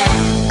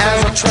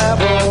 as I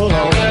travel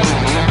along.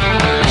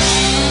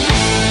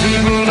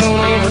 People don't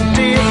know the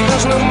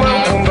difference no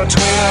more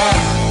between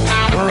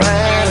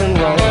right and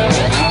wrong.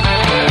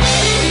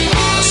 I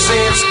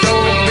say it's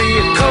gonna be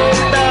a cold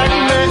dark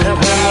night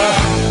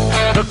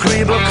when the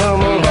creeper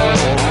come along.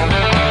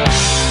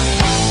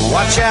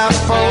 Watch out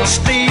for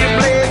steel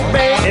blade,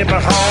 baby,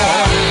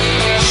 horn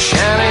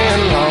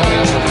shining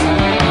long.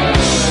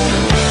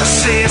 I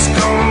say it's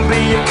gonna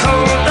be a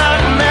cold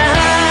dark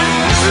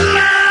night,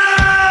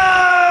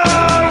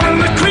 Lord, when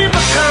the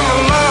creeper come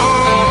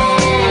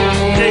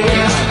along,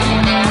 yeah.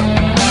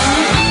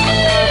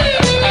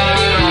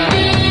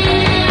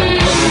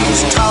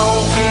 He's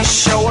tall, he's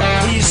short,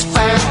 he's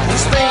fat,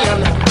 he's thin.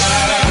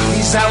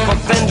 He's out for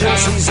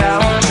vengeance, he's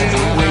out to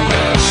win.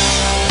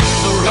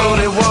 The road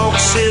he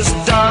walks is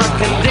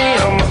dark and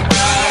dim.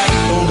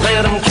 Don't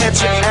let him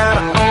catch you out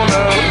on a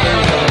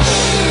limb.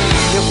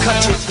 He'll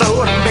cut your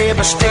throat,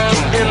 baby, stick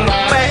you in the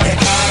back.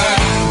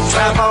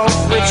 Drive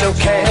off with your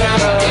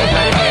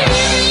Cadillac.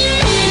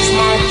 He's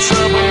more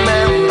trouble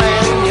now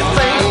than you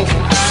think.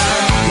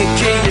 He'll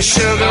kill your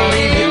sugar,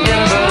 leave you in the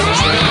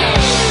drink.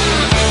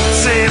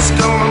 Say it's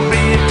gonna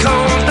be a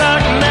cold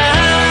dark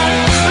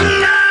night,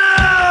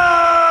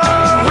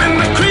 Lord, when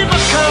the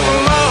creeper come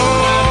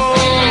along,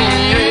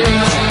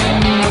 yeah.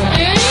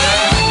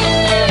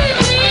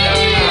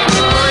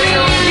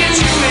 He'll get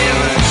you,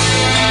 baby.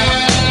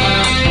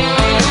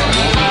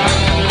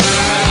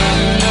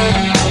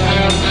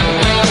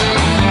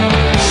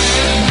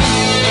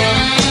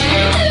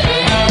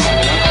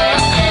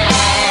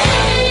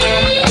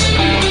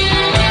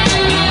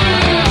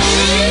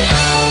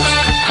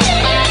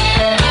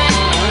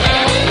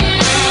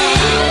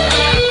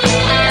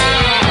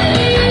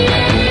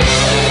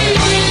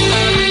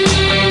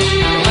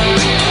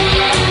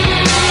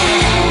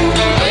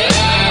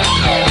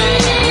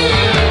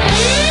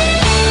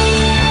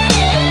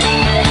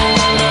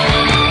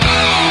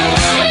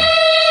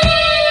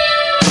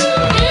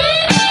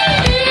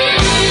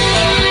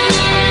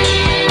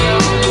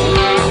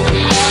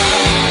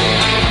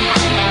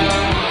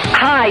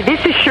 Hi, this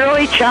is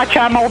Shirley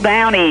Cha-Cha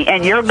Muldowney,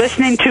 and you're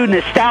listening to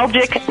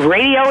Nostalgic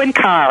Radio and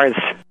Cars.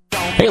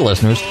 Hey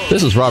listeners,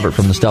 this is Robert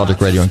from Nostalgic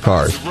Radio and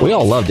Cars. We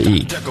all love to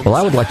eat. Well,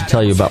 I would like to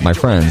tell you about my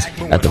friends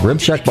at the Rib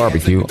Shack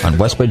Barbecue on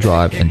West Bay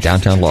Drive in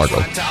downtown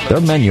Largo.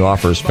 Their menu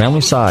offers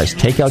family-sized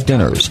takeout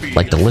dinners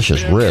like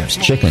delicious ribs,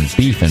 chicken,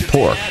 beef, and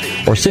pork,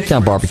 or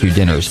sit-down barbecue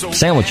dinners,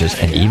 sandwiches,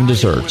 and even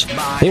desserts.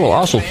 They will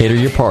also cater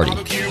your party.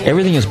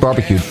 Everything is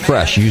barbecued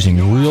fresh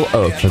using real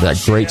oak for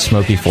that great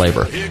smoky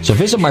flavor. So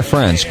visit my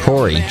friends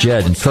Corey,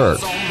 Jed, and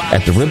Kurt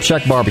at the Rib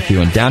Shack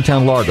Barbecue in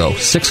downtown Largo,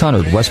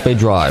 600 West Bay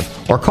Drive,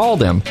 or call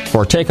them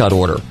for a takeout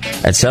order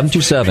at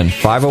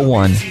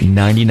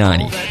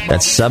 727-501-9090.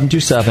 That's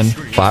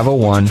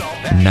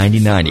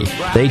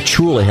 727-501-9090. They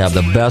truly have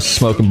the best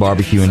smoking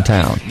barbecue in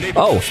town.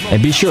 Oh,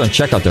 and be sure and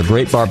check out their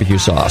great barbecue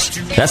sauce.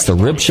 That's the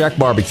Rib Shack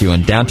Barbecue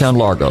in downtown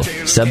Largo,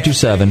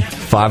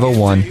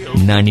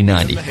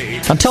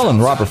 727-501-9090. I'm telling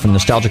Robert from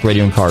Nostalgic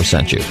Radio and Cars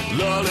sent you.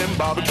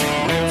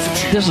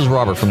 This is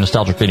Robert from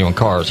Nostalgic Radio and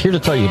Cars, here to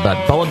tell you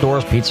about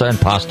Bellador's Pizza and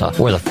Pasta,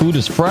 where the food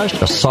is fresh,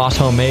 the sauce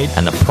homemade,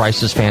 and the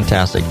price is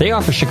fantastic. They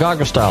offer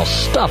Chicago-style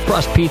stuffed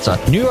crust pizza,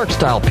 New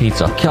York-style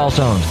pizza,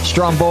 calzones,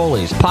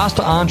 strombolis,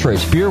 pasta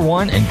entrees, beer,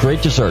 wine, and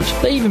great desserts.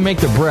 They even make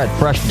their bread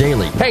fresh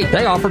daily. Hey,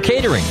 they offer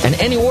catering, and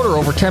any order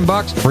over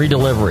 $10, free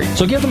delivery.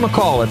 So give them a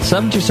call at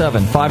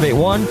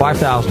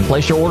 727-581-5000.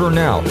 Place your order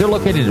now. They're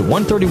located at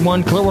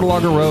 131 Clearwater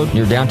Largo Road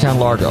near downtown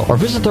Largo, or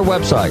visit their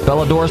website,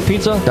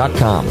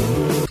 belladorspizza.com.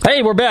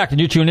 Hey, we're back,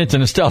 and you tune into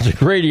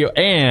Nostalgic Radio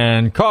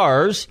and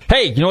Cars.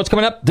 Hey, you know what's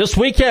coming up this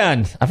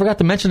weekend? I forgot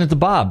to mention it to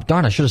Bob.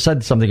 Darn, I should have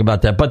said something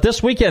about that. But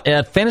this weekend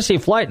at Fantasy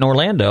Flight in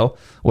Orlando,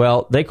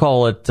 well, they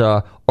call it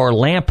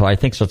Orlampa. I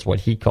think that's what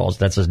he calls.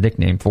 That's his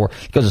nickname for,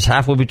 because it's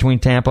halfway between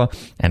Tampa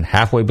and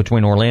halfway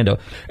between Orlando.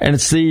 And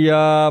it's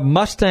the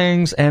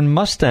Mustangs and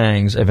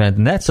Mustangs event,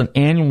 and that's an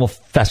annual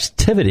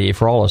festivity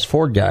for all us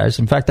Ford guys.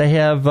 In fact, they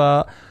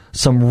have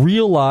some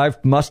real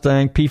live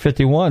Mustang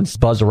P-51s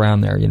buzz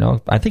around there. You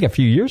know, I think a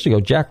few years ago,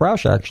 Jack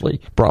Roush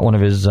actually brought one of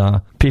his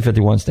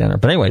P-51s down there.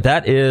 But anyway,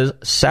 that is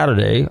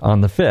Saturday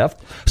on the 5th.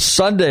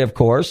 Sunday, of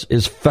course,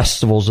 is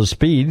Festivals of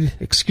Speed.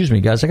 Excuse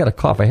me, guys, I got a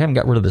cough. I haven't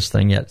got rid of this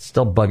thing yet. It's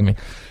still bugging me.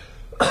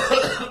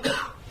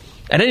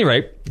 At any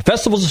rate,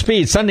 Festivals of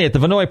Speed, Sunday at the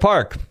Vinoy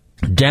Park,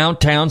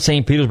 downtown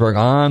St. Petersburg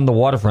on the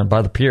waterfront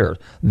by the pier.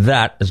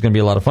 That is going to be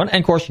a lot of fun.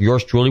 And, of course,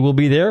 yours truly will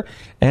be there,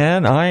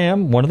 and I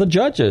am one of the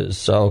judges.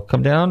 So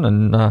come down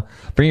and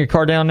bring your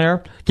car down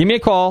there. Give me a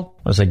call.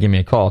 When I say give me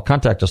a call,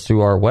 contact us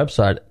through our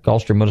website,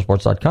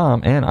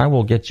 GulfstreamMotorsports.com, and I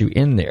will get you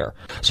in there.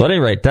 So at any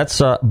rate,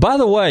 that's, by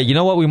the way, you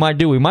know what we might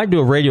do? We might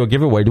do a radio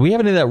giveaway. Do we have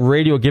any of that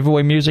radio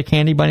giveaway music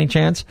handy by any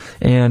chance?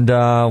 And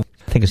I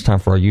think it's time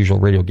for our usual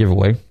radio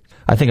giveaway.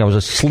 I think I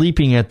was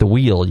sleeping at the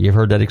wheel. You've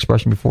heard that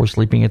expression before,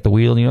 sleeping at the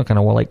wheel, you know, kind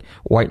of like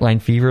White Line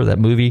Fever, that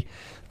movie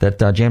that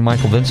Jan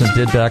Michael Vincent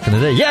did back in the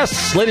day.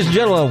 Yes, ladies and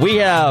gentlemen, we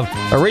have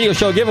a radio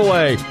show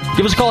giveaway.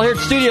 Give us a call here at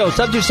the studio,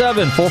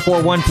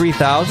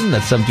 727-441-3000.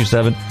 That's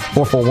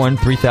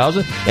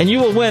 727-441-3000. And you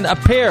will win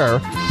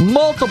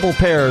multiple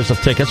pairs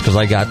of tickets, because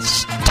I got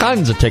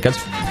tons of tickets,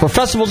 for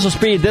Festivals of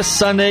Speed this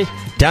Sunday,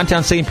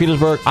 downtown St.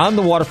 Petersburg, on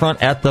the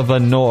waterfront at the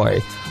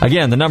Vinoy.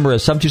 Again, the number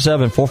is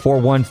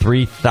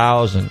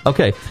 727-441-3000.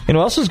 Okay, you know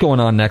what else is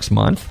going on next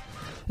month?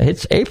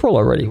 It's April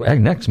already.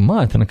 Next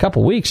month, in a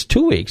couple weeks,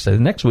 2 weeks. The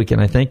next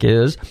weekend, I think,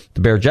 is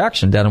the Bear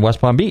Jackson down in West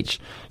Palm Beach.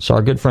 So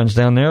our good friends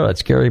down there,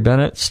 that's Gary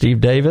Bennett,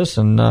 Steve Davis,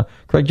 and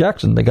Craig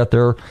Jackson. They got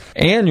their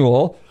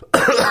annual,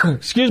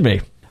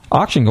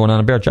 auction going on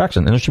at Bear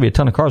Jackson. And there should be a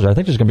ton of cars there. I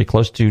think there's going to be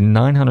close to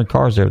 900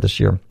 cars there this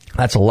year.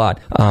 That's a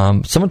lot.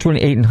 Somewhere between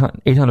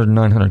 800 and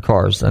 900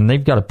 cars. And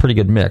they've got a pretty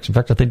good mix. In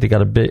fact, I think they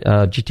got a big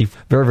GT,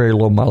 very, very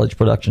low mileage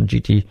production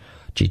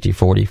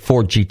GT40,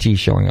 Ford GT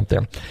showing up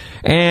there.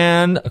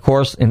 And, of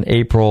course, in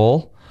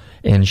April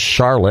in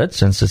Charlotte,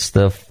 since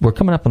we're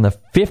coming up on the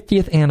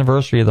 50th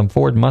anniversary of the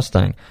Ford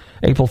Mustang,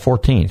 April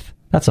 14th.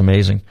 That's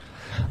amazing.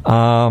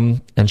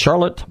 And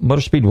Charlotte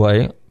Motor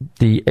Speedway,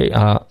 the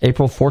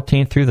April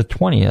 14th through the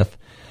 20th,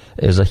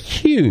 is a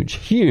huge,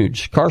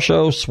 huge car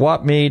show,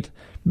 swap meet,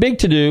 big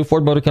to-do.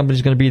 Ford Motor Company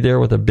is going to be there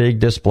with a big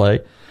display.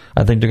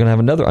 I think they're going to have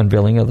another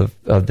unveiling of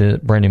the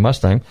brand new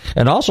Mustang.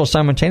 And also,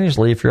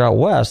 simultaneously, if you're out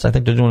west, I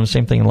think they're doing the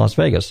same thing in Las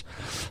Vegas.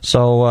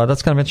 So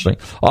that's kind of interesting.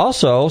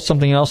 Also,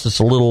 something else that's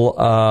a little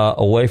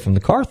away from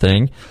the car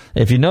thing.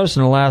 If you notice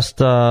in the last,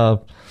 4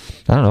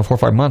 or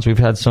 5 months, we've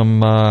had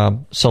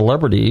some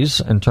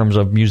celebrities in terms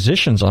of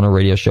musicians on a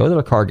radio show that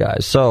are car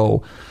guys.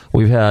 So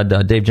we've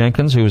had Dave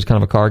Jenkins, who was kind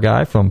of a car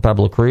guy from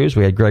Pablo Cruz.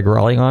 We had Greg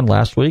Raleigh on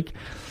last week,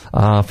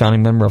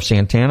 founding member of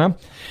Santana.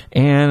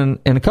 And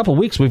in a couple of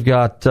weeks, we've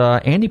got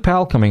Andy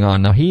Powell coming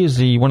on. Now, he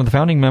is one of the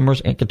founding members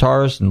and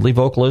guitarist and lead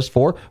vocalist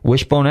for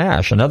Wishbone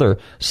Ash, another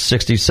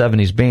 60s,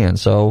 70s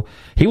band. So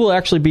he will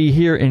actually be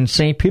here in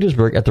St.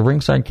 Petersburg at the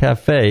Ringside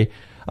Cafe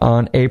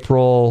on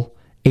April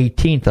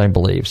 18th, I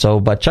believe. So,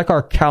 but check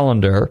our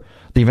calendar,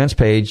 the events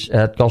page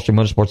at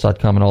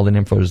GulfstreamMotorsports.com, and all the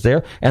info is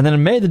there. And then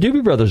in May, the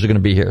Doobie Brothers are going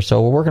to be here.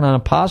 So we're working on a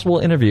possible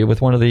interview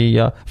with one of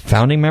the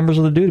founding members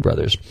of the Doobie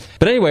Brothers.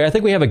 But anyway, I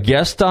think we have a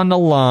guest on the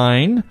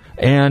line,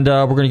 and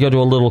we're going to go to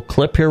a little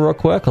clip here real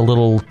quick, a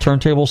little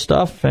turntable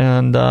stuff,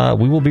 and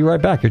we will be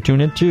right back. You're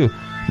tuned into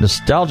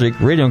Nostalgic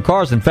Radio and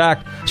Cars. In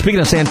fact,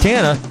 speaking of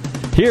Santana,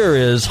 here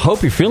is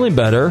Hope You're Feeling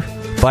Better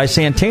by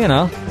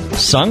Santana,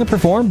 sung and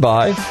performed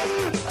by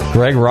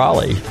Greg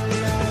Raleigh.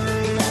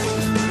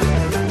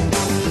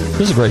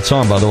 This is a great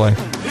song, by the way.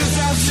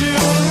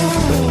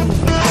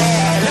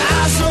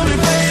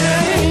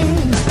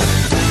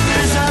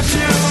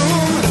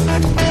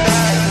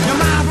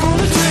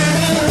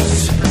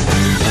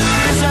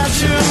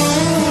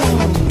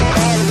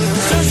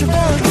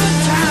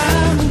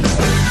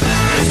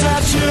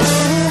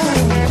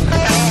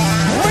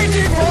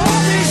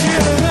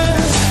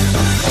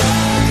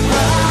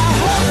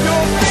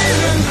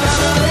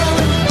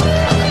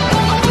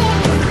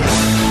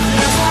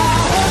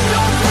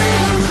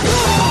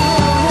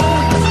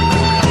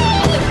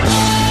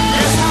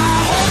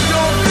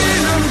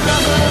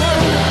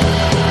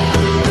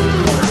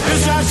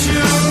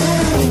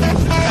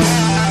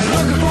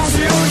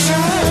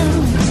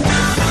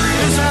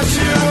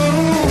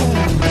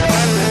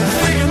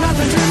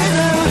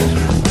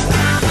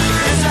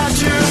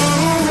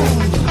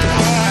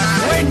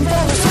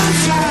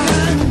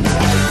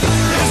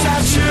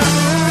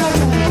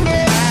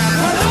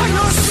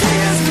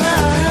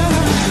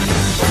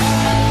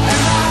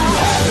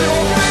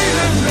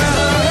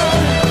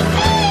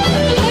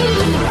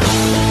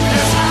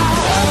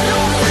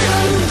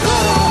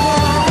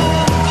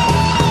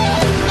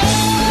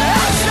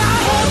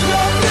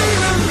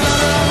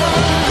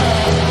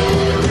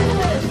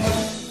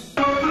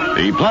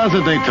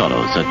 Plaza de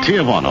Toros at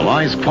Tijuana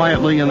lies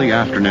quietly in the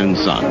afternoon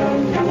sun.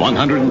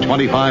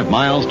 125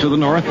 miles to the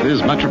north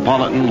is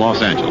metropolitan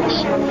Los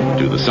Angeles.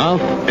 To the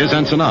south is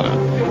Ensenada,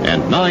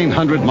 and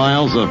 900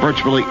 miles of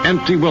virtually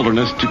empty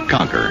wilderness to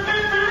conquer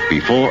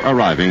before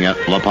arriving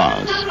at La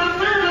Paz.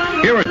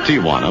 Here at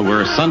Tijuana,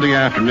 where Sunday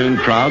afternoon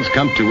crowds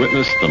come to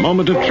witness the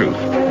moment of truth,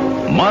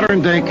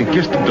 modern-day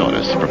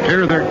conquistadores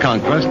prepare their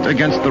conquest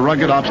against the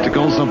rugged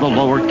obstacles of the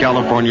lower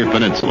California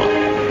peninsula.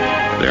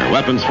 Their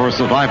weapons for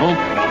survival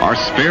are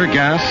spare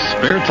gas,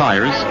 spare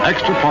tires,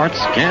 extra parts,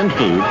 canned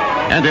food,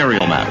 and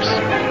aerial maps.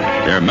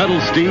 Their metal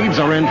steeds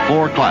are in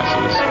 4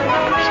 classes: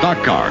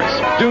 stock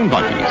cars, dune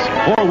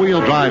buggies,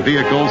 four-wheel drive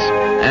vehicles,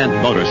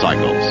 and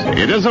motorcycles.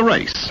 It is a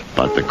race,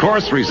 but the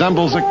course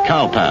resembles a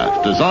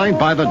cowpath designed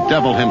by the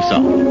devil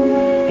himself.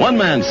 One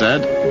man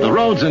said, the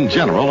roads in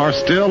general are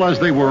still as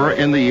they were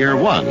in the year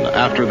 1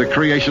 after the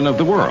creation of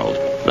the world.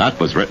 That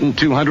was written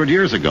 200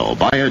 years ago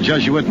by a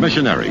Jesuit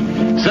missionary.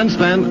 Since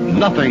then,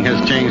 nothing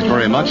has changed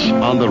very much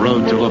on the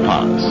road to La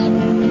Paz.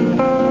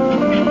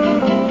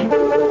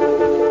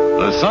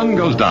 The sun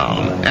goes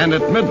down, and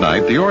at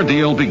midnight, the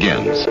ordeal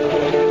begins.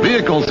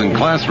 Vehicles in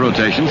class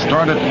rotations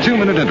start at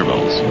 2-minute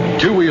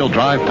intervals. Two-wheel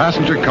drive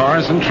passenger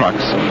cars and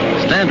trucks,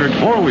 standard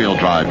four-wheel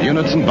drive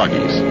units and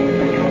buggies,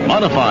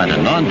 modified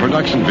and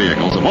non-production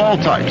vehicles of all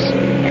types,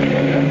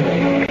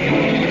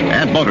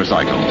 and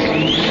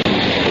motorcycles.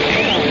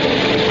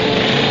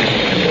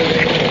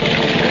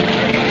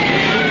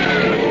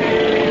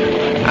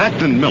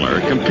 Acton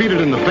Miller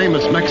competed in the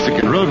famous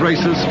Mexican road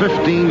races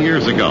 15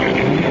 years ago.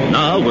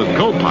 Now, with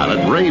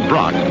co-pilot Ray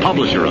Brock,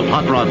 publisher of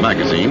Hot Rod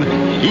Magazine,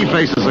 he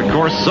faces a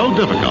course so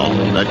difficult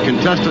that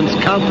contestants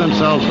count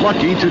themselves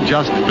lucky to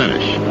just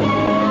finish.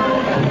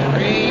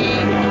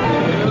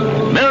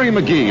 Mary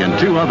McGee and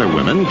 2 other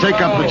women take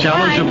up the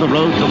challenge of the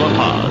road to La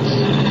Paz.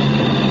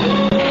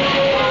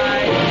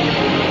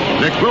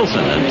 Dick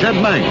Wilson and Ted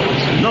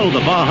Mangles know the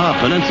Baja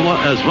Peninsula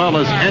as well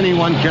as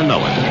anyone can know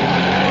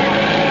it.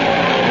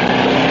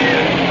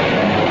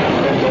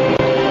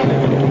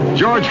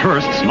 George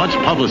Hurst's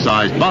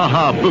much-publicized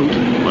Baja boot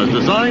was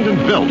designed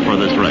and built for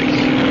this race.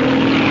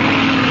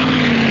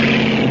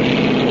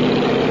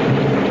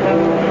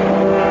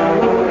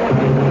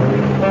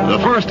 The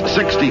first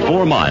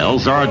 64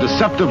 miles are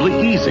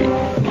deceptively easy.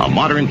 A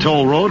modern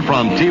toll road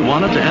from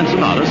Tijuana to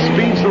Ensenada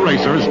speeds the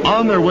racers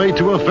on their way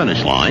to a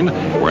finish line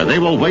where they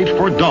will wait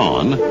for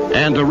dawn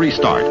and a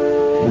restart.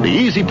 The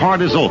easy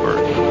part is over.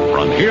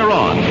 From here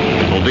on,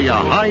 it will be a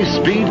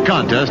high-speed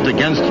contest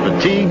against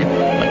fatigue,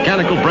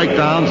 mechanical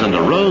breakdowns, and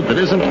a road that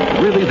isn't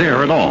really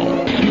there at all.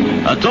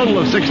 A total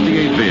of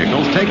 68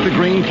 vehicles take the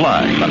green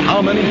flag, but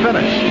how many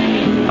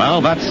finish?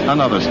 Well, that's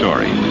another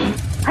story.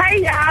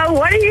 Hey, y'all,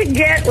 what do you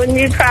get when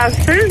you cross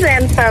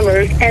Suzanne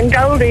Summers and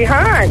Goldie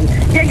Hawn?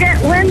 You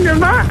get Linda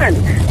Vaughn.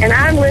 And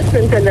I'm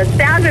listening to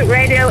Nostalgic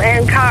Radio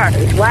and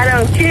Cars. Why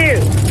don't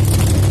you?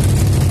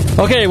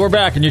 Okay, we're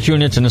back, and you're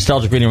tuning into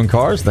Nostalgic Radio and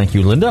Cars. Thank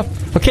you, Linda.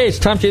 Okay, it's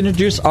time to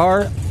introduce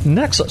our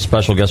next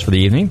special guest for the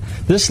evening.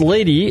 This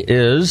lady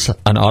is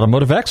an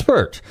automotive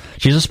expert.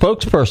 She's a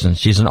spokesperson.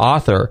 She's an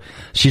author.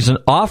 She's an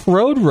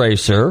off-road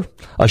racer,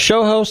 a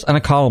show host, and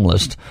a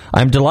columnist.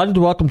 I'm delighted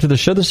to welcome to the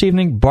show this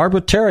evening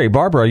Barbara Terry.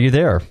 Barbara, are you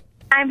there?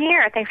 I'm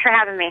here. Thanks for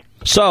having me.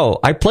 So,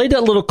 I played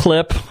that little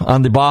clip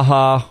on the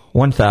Baja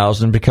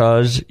 1000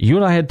 because you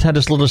and I had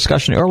this little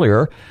discussion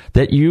earlier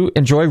that you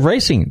enjoy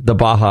racing the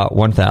Baja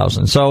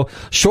 1000. So,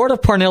 short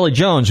of Parnelli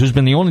Jones, who's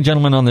been the only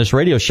gentleman on this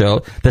radio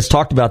show that's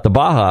talked about the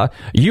Baja,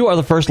 you are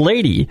the first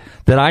lady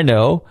that I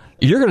know.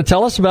 You're going to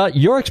tell us about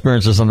your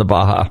experiences on the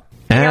Baja.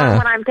 You know,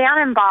 when I'm down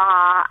in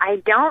Baja,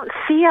 I don't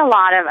see a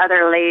lot of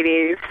other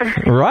ladies.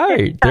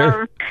 Right.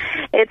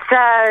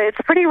 It's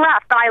pretty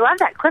rough, but I love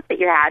that clip that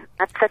you had.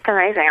 That's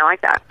amazing. I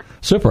like that.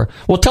 Super.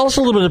 Well, tell us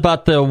a little bit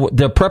about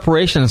the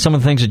preparation and some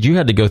of the things that you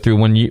had to go through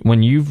when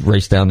you've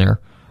raced down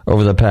there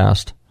over the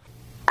past.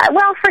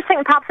 Well, first thing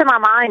that pops in my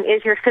mind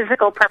is your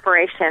physical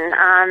preparation.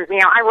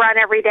 I run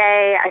every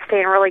day. I stay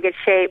in really good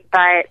shape,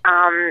 but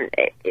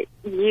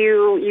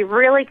you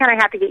really kind of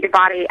have to get your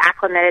body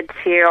acclimated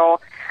to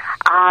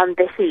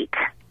the heat.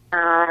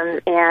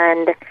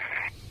 And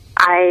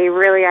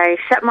I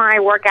shut my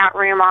workout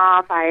room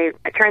off. I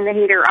turn the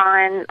heater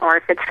on, or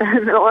if it's in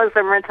the middle of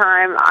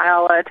summertime,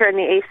 I'll turn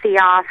the AC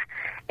off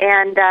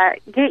and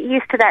get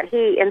used to that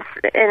heat. And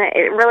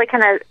it really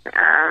kind of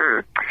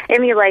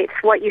emulates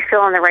what you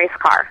feel in the race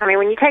car. I mean,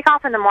 when you take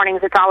off in the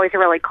mornings, it's always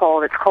really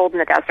cold. It's cold in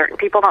the desert, and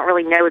people don't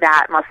really know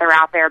that unless they're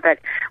out there. But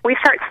we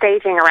start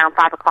staging around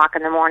 5 o'clock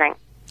in the morning.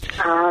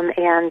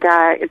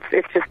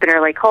 It's just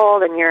bitterly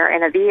cold, and you're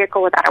in a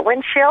vehicle without a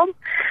windshield.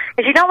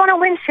 If you don't want a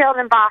windshield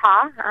in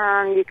Baja,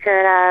 you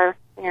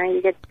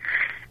could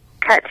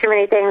cut too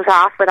many things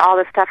off with all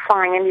the stuff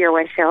flying into your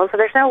windshield. So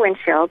there's no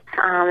windshields.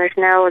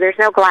 There's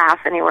no glass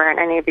anywhere in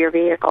any of your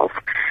vehicles.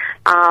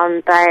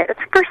 But the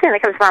first thing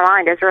that comes to my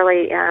mind is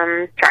really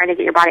trying to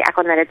get your body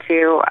acclimated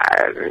to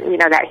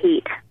that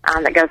heat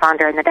that goes on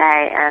during the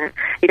day, and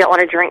you don't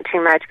want to drink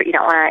too much, but you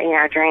don't want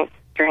to drink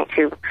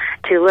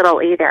too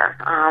little either.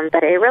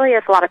 But it really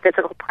is a lot of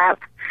physical prep.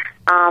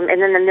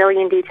 and then the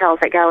million details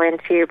that go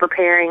into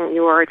preparing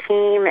your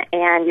team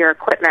and your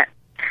equipment.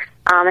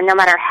 And no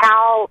matter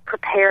how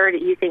prepared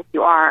you think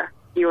you are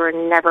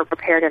never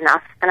prepared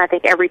enough. And I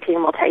think every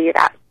team will tell you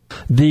that.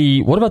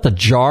 What about the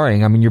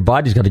jarring? I mean, your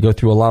body's got to go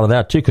through a lot of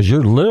that, too, because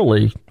you're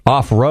literally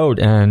off-road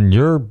and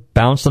you're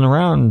bouncing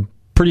around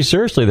pretty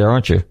seriously there,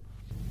 aren't you?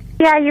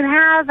 Yeah, you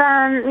have,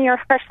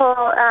 special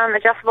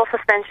adjustable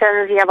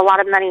suspensions. You have a lot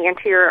of money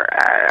into your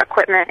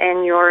equipment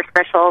and your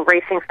special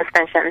racing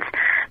suspensions.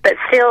 But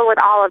still, with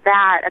all of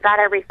that, about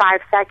every 5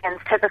 seconds,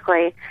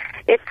 typically,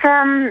 it's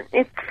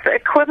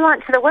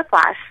equivalent to the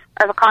whiplash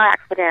of a car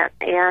accident.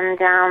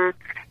 And,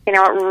 it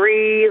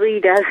really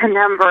does a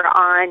number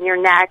on your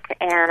neck.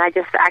 And I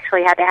just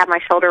actually had to have my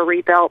shoulder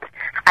rebuilt.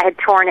 I had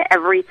torn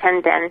every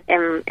tendon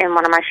in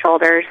one of my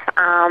shoulders.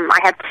 I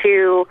have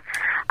two,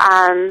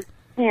 kind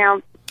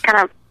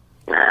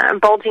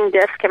of bulging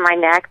disc in my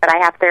neck that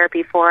I have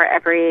therapy for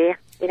every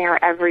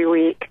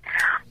week.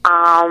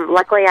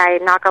 Luckily,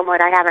 knock on wood,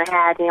 I haven't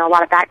had, a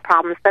lot of back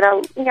problems. But,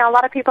 a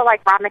lot of people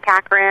like Rob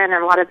McCachran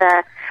and a lot of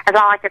the, as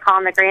I like to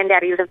call them, the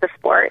granddaddies of the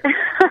sport.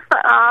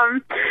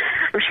 I'm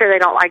sure they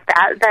don't like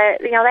that.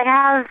 But, they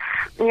have,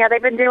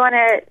 they've been doing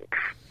it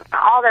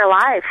all their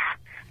life.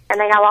 And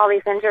they have all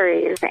these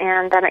injuries.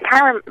 And it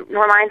kind of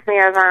reminds me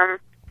of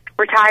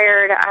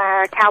retired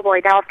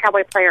Dallas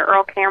Cowboy player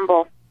Earl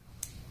Campbell.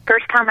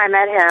 First time I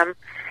met him,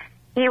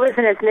 he was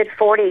in his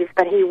mid-40s,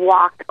 but he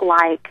walked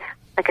like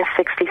a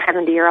 60,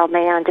 70-year-old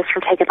man just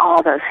from taking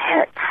all those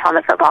hits on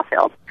the football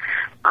field.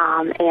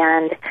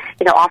 And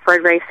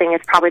off-road racing is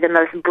probably the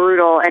most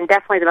brutal and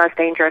definitely the most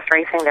dangerous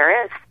racing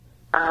there is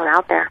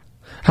out there.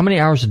 How many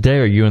hours a day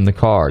are you in the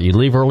car? You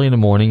leave early in the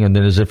morning, and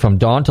then is it from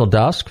dawn till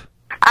dusk?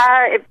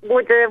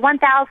 With the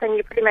 1,000,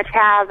 you pretty much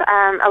have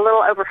a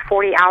little over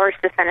 40 hours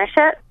to finish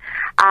it.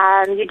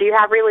 You do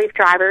have relief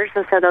drivers,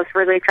 and so those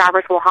relief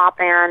drivers will hop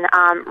in,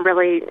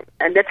 really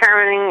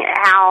determining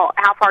how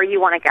far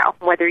you want to go,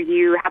 whether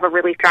you have a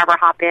relief driver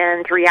hop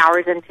in 3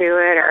 hours into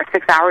it or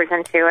 6 hours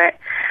into it.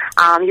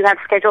 You have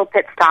scheduled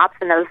pit stops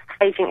in those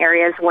staging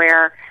areas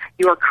where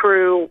your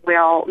crew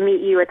will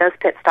meet you at those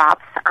pit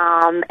stops,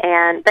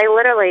 and they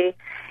literally,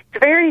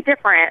 it's very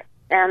different.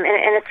 And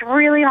it's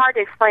really hard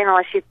to explain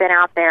unless you've been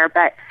out there.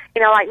 But,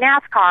 like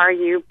NASCAR,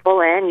 you pull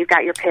in, you've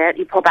got your pit,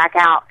 you pull back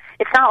out.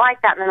 It's not like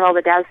that in the middle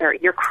of the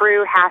desert. Your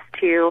crew has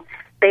to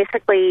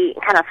basically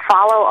kind of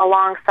follow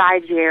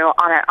alongside you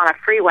on a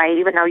freeway,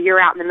 even though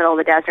you're out in the middle of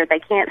the desert. They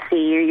can't see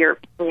you.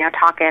 You're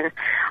talking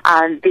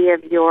via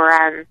your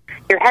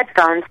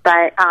headphones,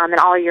 but and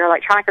all your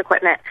electronic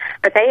equipment.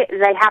 But they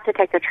have to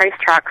take the trace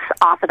trucks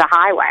off of the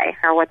highway,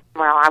 or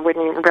I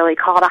wouldn't really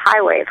call it a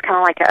highway. It's kind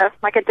of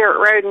like a dirt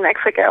road in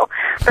Mexico.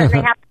 But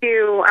they have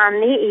to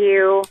meet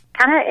you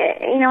kind of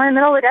in the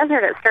middle of the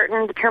desert at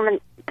certain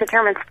determined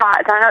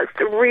spots. I know it's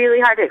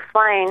really hard to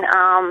explain,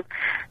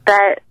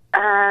 but.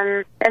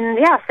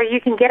 So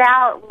you can get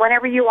out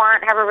whenever you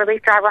want, have a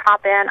relief driver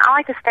hop in. I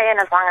like to stay in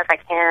as long as I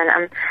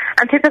can.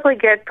 I'm typically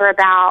good for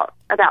about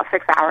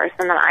 6 hours,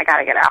 and then I got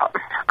to get out.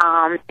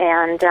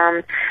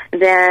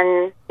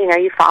 Then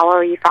you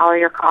follow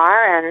your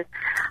car, and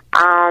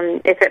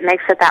if it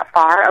makes it that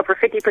far, over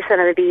 50% of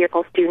the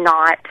vehicles do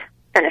not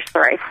finish the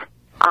race.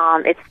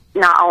 It's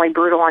not only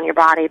brutal on your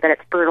body, but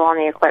it's brutal on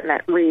the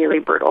equipment. Really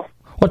brutal.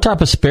 What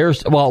type of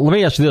spares? Well, let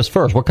me ask you this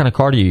first. What kind of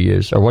car do you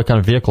use, or what kind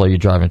of vehicle are you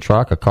driving?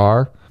 Truck, a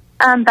car?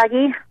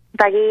 Buggy,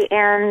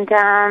 and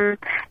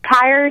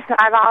tires.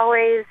 I've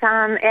always,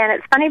 and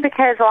it's funny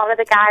because a lot of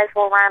the guys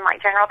will run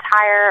like General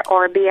Tire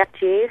or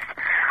BFGs.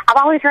 I've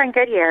always run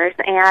Goodyears,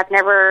 and I've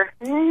never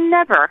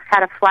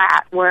had a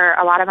flat. Where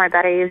a lot of my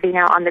buddies,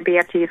 on the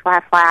BFGs will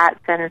have flats,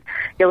 and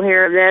you'll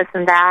hear of this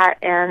and that.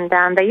 And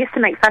they used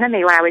to make fun of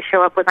me when I would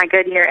show up with my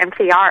Goodyear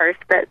MTRs,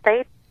 but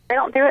they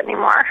don't do it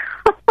anymore.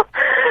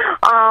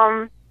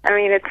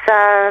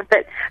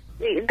 But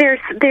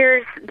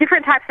there's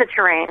different types of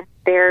terrain.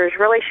 There's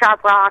really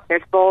sharp rock,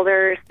 there's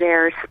boulders,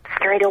 there's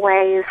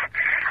straightaways,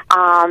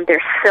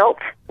 there's silt,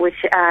 which,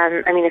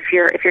 if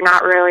you're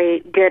not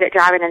really good at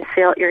driving in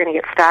silt, you're going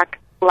to get stuck.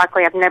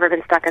 Luckily, I've never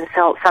been stuck in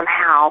silt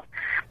somehow.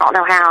 I don't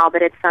know how,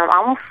 but it's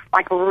almost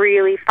like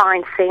really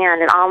fine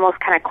sand and almost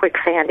kind of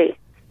quicksandy,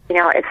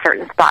 at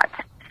certain spots.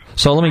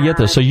 So let me get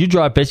this. So you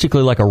drive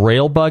basically like a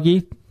rail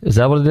buggy? Is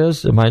that what it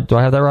is? Do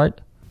I have that right?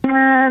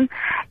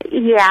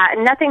 Yeah,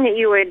 nothing that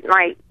you would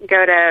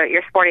go to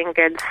your sporting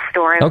goods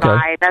store and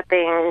buy.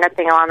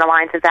 Nothing along the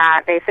lines of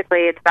that.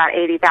 Basically, it's about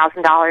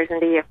 $80,000 in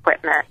the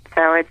equipment.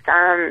 So it's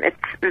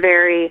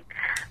very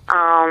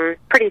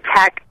pretty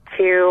tech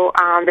to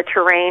the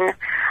terrain.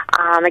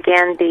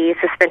 Again, the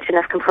suspension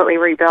is completely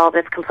rebuilt.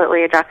 It's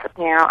completely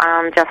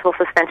adjustable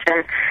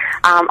suspension.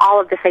 All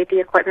of the safety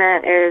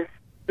equipment is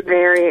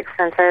very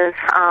expensive.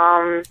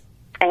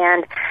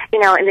 And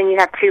then you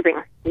have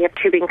tubing. You have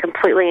tubing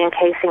completely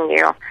encasing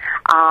you,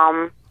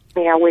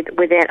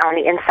 with it on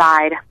the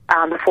inside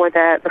before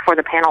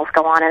the panels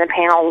go on. And the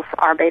panels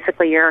are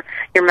basically your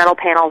metal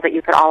panels that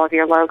you put all of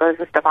your logos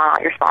and stuff on,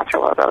 all your sponsor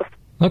logos.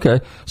 Okay.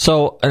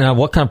 So,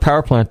 what kind of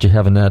power plant do you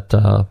have in that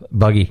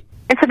buggy?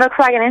 It's a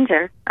Volkswagen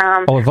engine.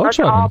 A Volkswagen. Most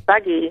all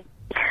buggy.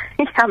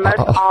 Yeah, most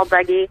all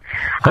buggy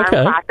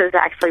classes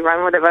actually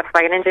run with a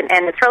Volkswagen engine,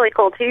 and it's really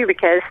cool too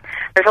because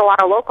there's a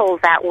lot of locals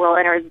that will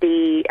enter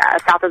the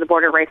south of the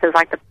border races,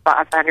 like the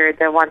 500,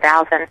 the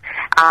 1000,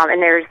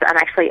 and there's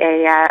actually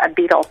a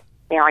Beetle,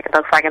 like a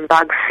Volkswagen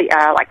Bug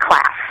like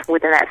class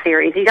within that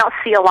series. You don't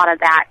see a lot of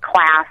that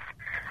class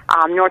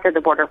north of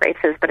the border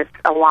races, but it's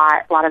a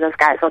lot of those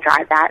guys will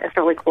drive that. It's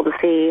really cool to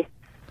see,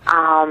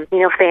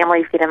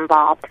 families get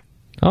involved.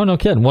 Oh, no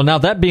kidding. Well, now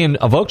that being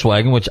a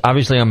Volkswagen, which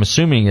obviously I'm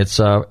assuming it's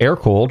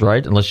air-cooled,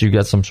 right? Unless you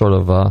get some sort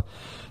of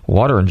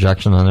water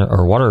injection on it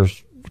or water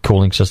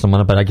cooling system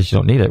on it, but I guess you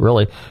don't need it,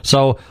 really.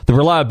 So the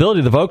reliability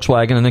of the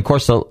Volkswagen and, of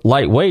course, the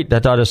lightweight,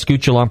 that ought to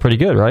scoot you along pretty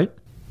good, right?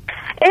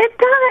 It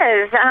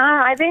does.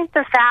 I think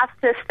the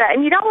fastest,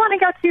 and you don't want to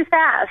go too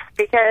fast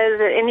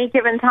because at any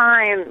given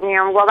time,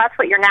 that's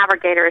what your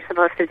navigator is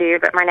supposed to do,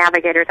 but my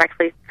navigator's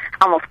actually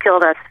almost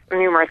killed us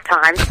numerous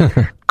times.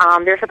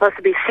 They're supposed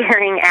to be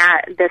staring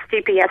at this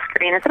GPS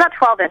screen. It's about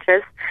 12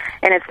 inches,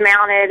 and it's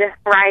mounted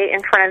right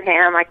in front of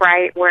him, like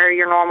right where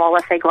your normal,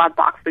 let's say, glove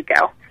box would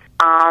go.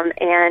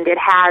 And it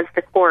has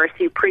the course.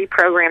 You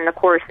pre-program the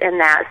course in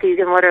that, so you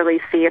can literally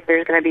see if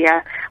there's going to be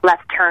a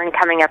left turn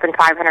coming up in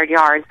 500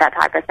 yards, that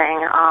type of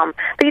thing.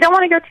 But you don't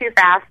want to go too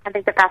fast. I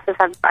think the fastest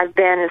I've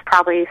been is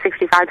probably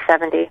 65,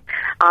 70.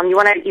 You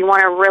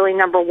want to really,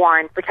 number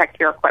one, protect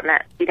your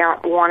equipment. You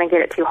don't want to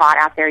get it too hot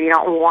out there. You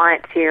don't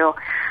want to,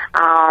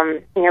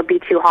 be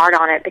too hard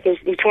on it because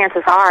the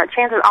chances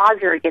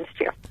odds are against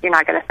you. You're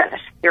not going to finish.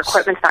 Your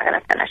equipment's not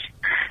going to finish.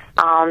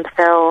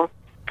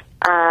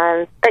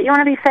 But you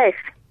want to be safe.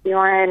 You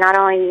want to not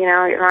only,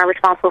 I'm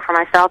responsible for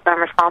myself, but I'm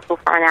responsible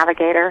for my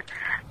navigator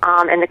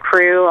and the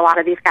crew. A lot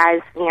of these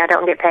guys,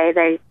 don't get paid.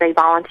 They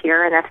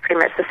volunteer, and that's pretty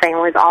much the same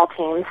with all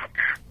teams.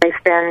 They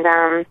spend,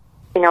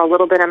 a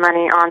little bit of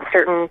money on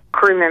certain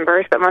crew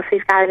members, but most of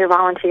these guys are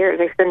volunteers.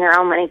 They spend their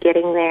own money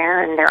getting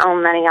there and their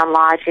own money on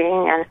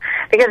lodging, and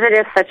because it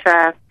is such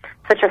a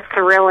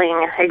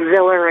thrilling,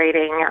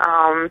 exhilarating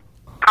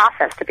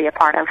process to be a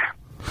part of.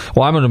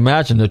 Well, I'm going to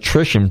imagine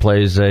nutrition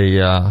plays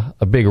a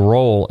big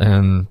role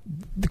in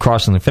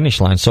crossing the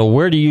finish line. So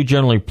where do you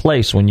generally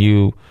place when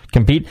you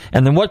compete?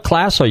 And then what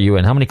class are you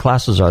in? How many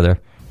classes are there?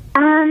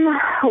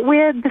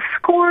 With the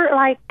score,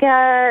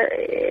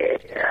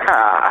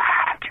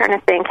 trying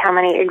to think how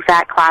many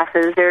exact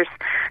classes. There's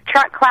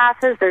truck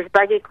classes, there's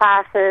buggy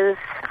classes,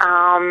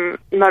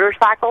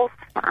 motorcycles,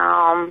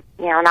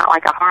 not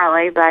like a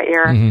Harley, but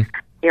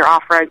your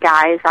off-road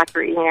guys, like,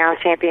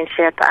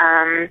 championship,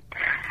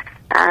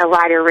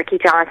 rider Ricky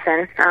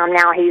Johnson.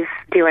 Now he's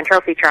doing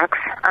trophy trucks.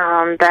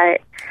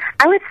 But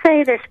I would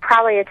say there's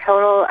probably a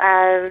total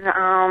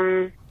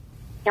of,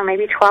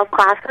 maybe 12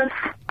 classes.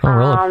 Oh,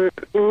 really?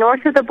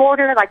 North of the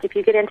border, like if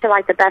you get into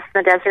like the Best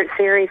in the Desert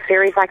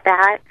series like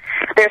that,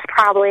 there's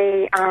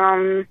probably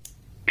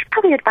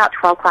about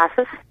 12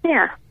 classes.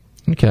 Yeah.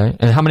 Okay.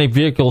 And how many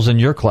vehicles in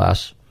your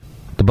class?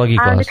 The buggy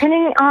class?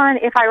 Depending on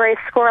if I race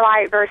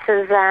Scorelight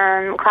versus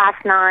Class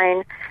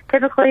 9,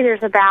 typically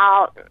there's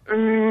about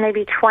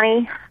maybe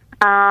 20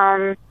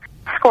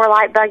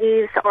 Scorelight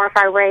buggies, or if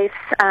I race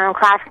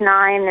Class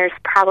 9, there's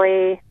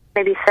probably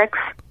maybe 6,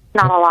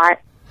 not a lot.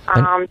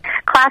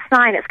 Class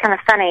 9, it's kind of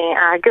funny.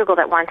 I Googled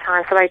it one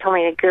time. Somebody told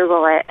me to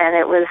Google it, and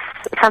it was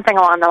something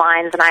along the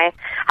lines, and I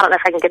don't know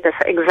if I can get this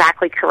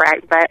exactly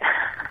correct, but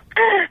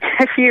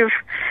if you're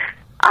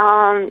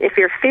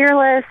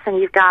fearless and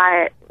you've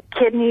got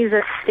kidneys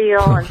of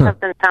steel and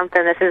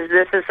something, this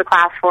is the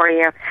class for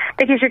you.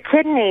 Because your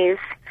kidneys,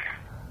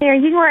 you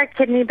can wear a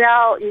kidney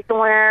belt, you can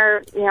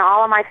wear,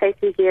 all of my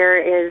safety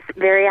gear is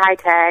very high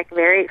tech,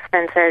 very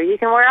expensive. You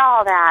can wear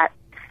all that,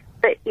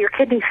 but your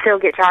kidneys still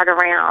get jarred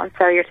around.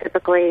 So you're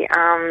typically,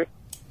 how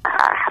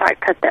do I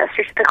put this?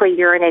 You're typically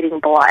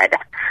urinating blood,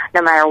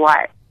 no matter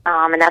what.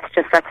 And that's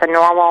a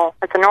normal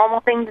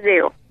thing to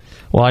do.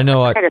 Well, I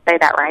know. I tried to say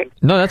that right.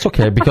 No, that's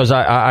okay, because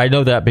I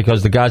know that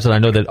because the guys that I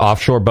know that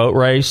offshore boat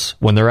race,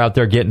 when they're out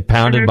there getting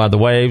pounded by the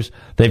waves,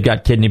 they've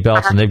got kidney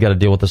belts and they've got to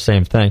deal with the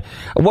same thing.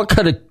 What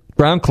kind of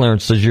ground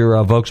clearance does your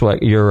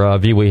Volkswagen, your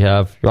VW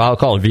have? I'll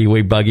call it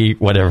VW, buggy,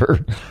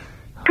 whatever.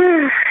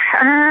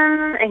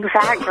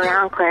 Exact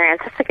ground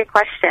clearance. That's a good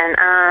question.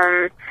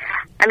 At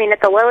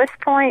the lowest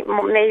point,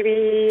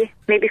 maybe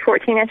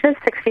 14 inches,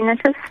 16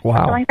 inches,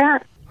 something like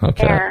that.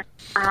 Okay.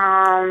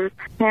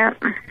 Yeah.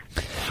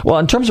 Well,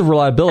 in terms of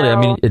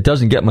reliability, it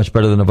doesn't get much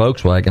better than a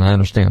Volkswagen. I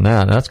understand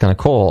that. That's kind of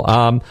cool.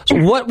 So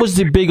what was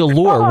the big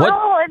allure?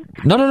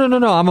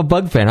 No. I'm a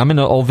Bug fan. I'm in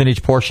an old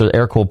vintage Porsche,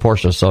 air-cooled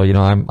Porsche. So,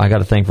 I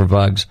got a thing for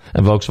Bugs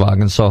and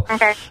Volkswagen. So,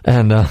 okay.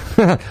 And,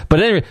 but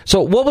anyway,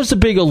 so what was the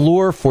big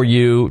allure for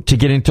you to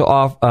get into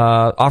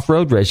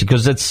off-road racing?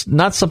 Because it's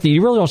not something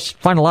you really don't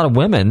find a lot of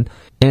women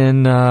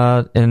in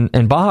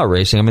Baja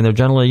racing. They're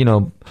generally,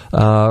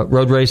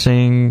 road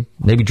racing,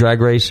 maybe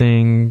drag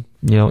racing,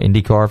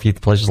 IndyCar, a few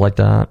places like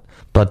that.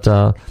 But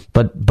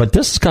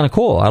this is kind of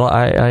cool.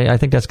 I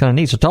think that's kind of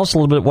neat. So tell us a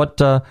little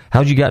bit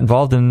how'd you get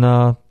involved in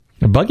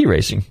buggy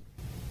racing?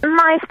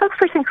 my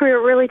spokesperson career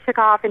really took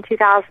off in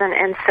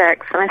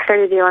 2006, and I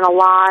started doing a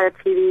lot of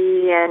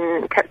TV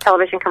and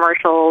television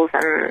commercials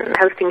and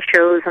hosting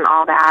shows and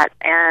all that.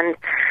 And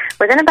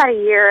within about a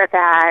year of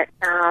that,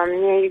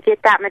 you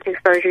get that much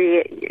exposure.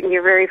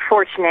 You're very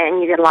fortunate,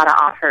 and you get a lot of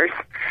offers.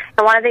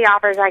 And one of the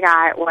offers I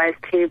got was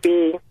to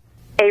be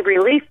a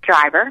relief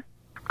driver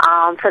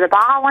for the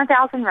Baja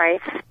 1000 race.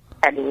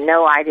 Had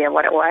no idea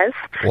what it was.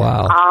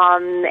 Wow.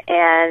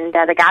 And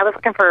the guy was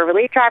looking for a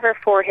relief driver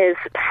for his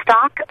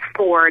stock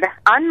Ford,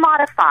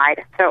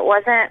 unmodified. So it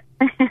wasn't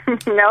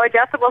no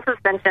adjustable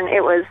suspension.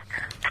 It was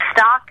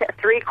stock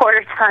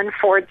 3/4 ton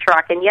Ford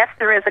truck. And yes,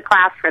 there is a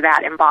class for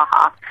that in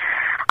Baja.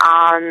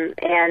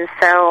 And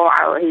so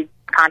he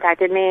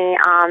contacted me,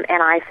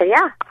 and I said,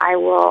 yeah, I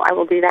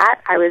will do that.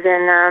 I was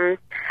in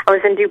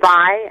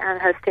Dubai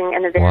hosting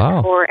an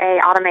event for a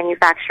auto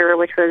manufacturer,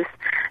 which was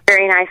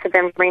very nice of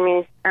them to bring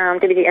me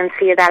to be the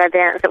MC of that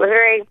event. So it was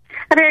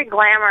a very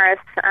glamorous,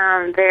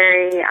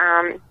 very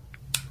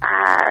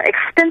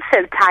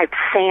expensive type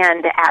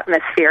sand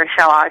atmosphere,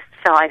 shall I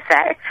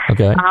say.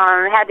 Okay.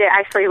 Had to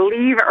actually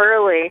leave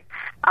early,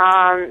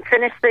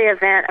 finished the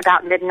event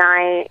about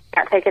midnight,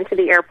 got taken to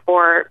the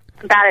airport.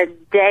 About a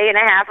day and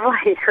a half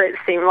later, it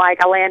seemed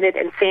like, I landed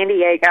in San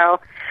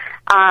Diego.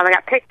 I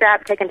got picked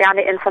up, taken down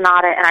to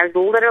Ensenada, and I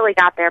literally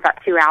got there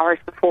about 2 hours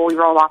before we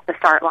rolled off the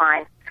start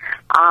line.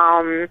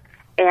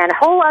 And a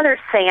whole other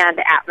sand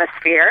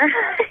atmosphere.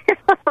 It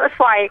was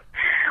like,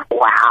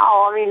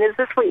 wow. I mean, is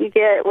this what you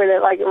get with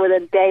a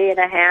day and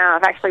a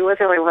half? Actually, it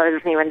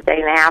wasn't even a day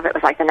and a half. It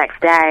was like the next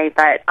day.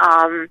 But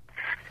as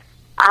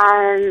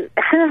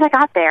soon as I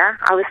got there,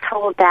 I was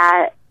told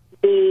that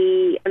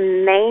the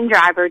main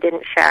driver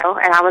didn't show,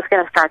 and I was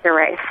going to start the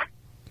race.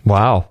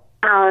 Wow.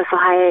 I was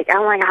like,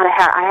 oh my God,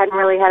 I hadn't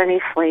really had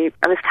any sleep.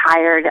 I was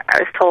tired. I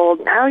was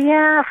told, oh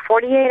yeah,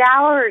 48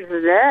 hours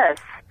of this.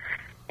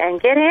 And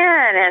get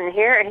in, and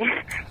here,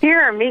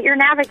 meet your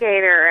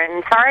navigator.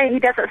 And sorry, he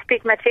doesn't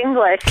speak much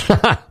English.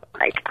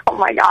 Like, oh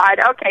my God,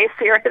 okay,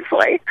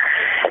 seriously.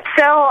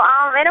 So,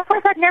 and of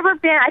course, I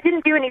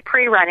didn't do any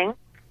pre-running.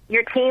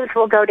 Your teams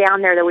will go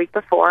down there the week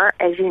before,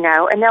 as you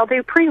know, and they'll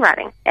do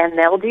pre-running, and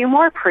they'll do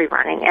more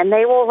pre-running, and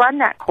they will run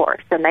that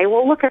course, and they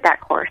will look at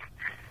that course.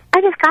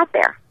 I just got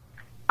there.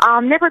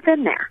 Never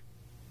been there.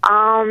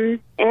 So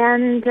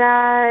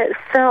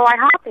I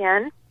hop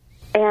in,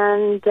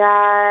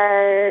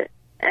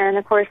 and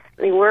of course,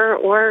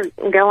 we're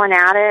going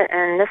at it,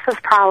 and this was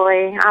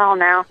probably, I don't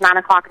know, 9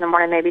 o'clock in the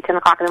morning, maybe 10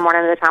 o'clock in the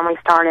morning at the time we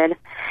started.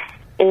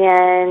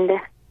 And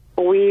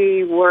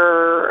we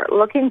were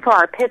looking for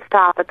our pit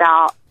stop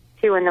about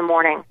 2 in the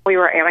morning. We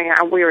were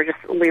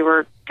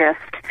just,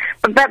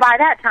 but by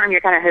that time, you're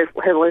kind of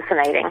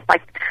hallucinating.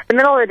 Like, the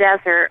middle of the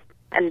desert,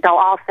 and they'll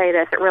all say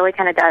this, it really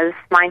kind of does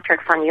mind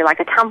tricks on you, like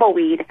a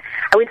tumbleweed.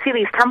 I would see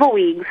these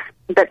tumbleweeds,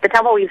 but the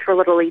tumbleweeds were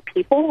literally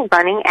people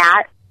running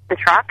at the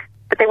truck.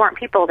 But they weren't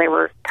people, they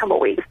were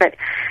tumbleweeds. But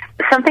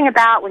something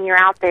about when you're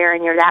out there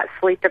and you're that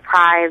sleep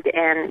deprived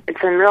and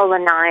it's in the middle of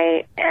the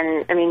night,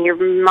 and I mean, your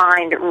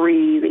mind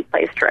really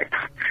plays tricks.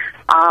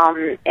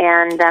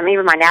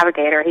 Even my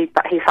navigator, he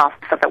saw some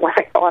stuff that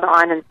wasn't going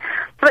on. And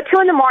so at 2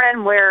 in the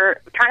morning, we're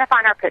trying to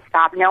find our pit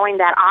stop, knowing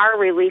that our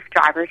relief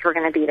drivers were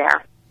going to be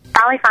there.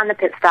 Finally found the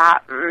pit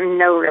stop,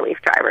 no relief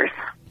drivers.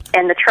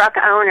 And the truck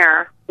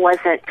owner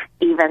wasn't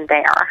even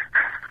there.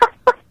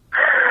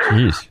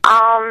 Jeez.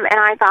 And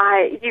I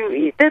thought,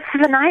 this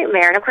is a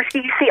nightmare. And of course,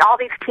 you see all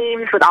these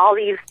teams with all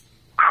these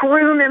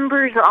crew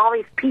members and all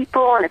these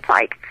people, and it's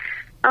like,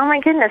 oh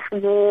my goodness,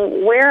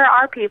 where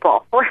are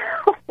people? What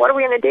are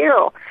we going to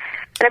do?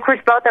 And of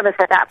course, both of us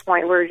at that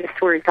point were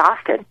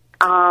exhausted.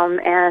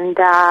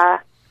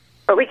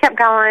 But we kept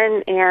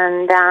going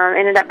and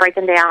ended up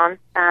breaking down.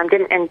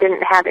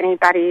 Didn't have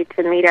anybody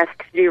to meet us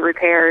to do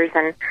repairs.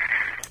 And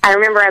I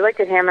remember I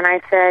looked at him and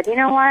I said, you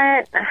know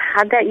what?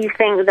 I bet you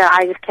think that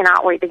I just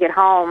cannot wait to get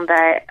home,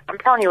 but I'm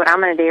telling you what I'm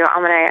going to do.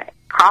 I'm going to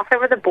cross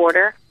over the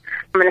border.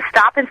 I'm going to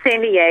stop in San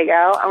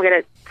Diego. I'm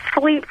going to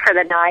sleep for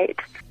the night,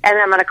 and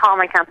then I'm going to call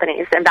my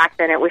companies. And back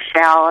then it was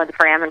Shell and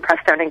Fram and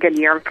Prestone and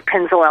Goodyear and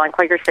Pennzoil and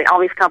Quaker State, all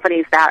these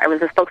companies that I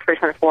was a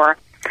spokesperson for.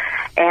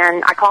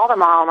 And I called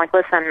them all. I'm like,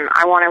 listen,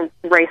 I want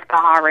to race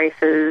Baja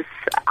races.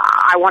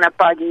 I want a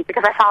buggy,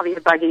 because I saw these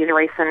buggies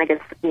racing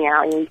against,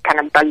 you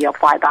kind of buggy will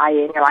fly by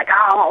you, and you're like,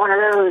 oh, I want one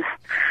of those.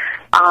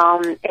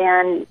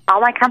 And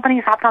all my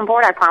companies hopped on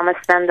board. I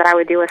promised them that I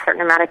would do a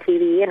certain amount of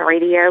TV and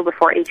radio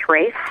before each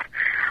race.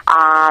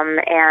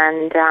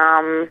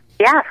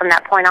 From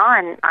that point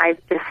on, I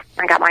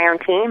got my own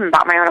team and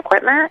bought my own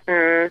equipment,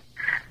 and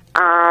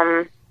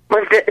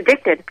was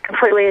addicted,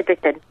 completely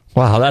addicted.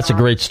 Wow, that's a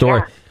great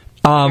story.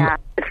 Yeah,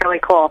 it's really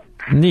cool.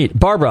 Neat.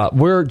 Barbara,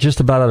 we're just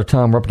about out of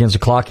time. We're up against the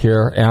clock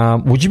here.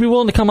 Would you be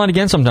willing to come on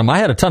again sometime? I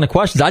had a ton of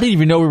questions. I didn't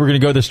even know we were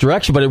going to go this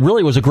direction, but it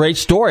really was a great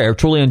story. I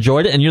truly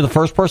enjoyed it, and you're the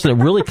first person that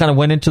really kind of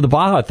went into the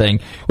Baja thing.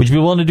 Would you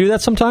be willing to do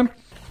that sometime?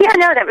 Yeah,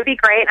 no, that would be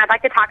great. I'd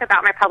like to talk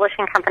about my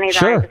publishing company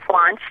that I just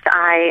launched.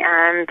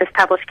 I just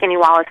published Kenny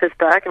Wallace's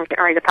book. I'm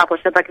getting ready to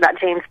publish a book about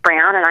James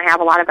Brown, and I have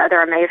a lot of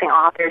other amazing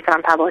authors that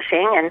I'm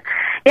publishing. And,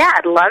 yeah,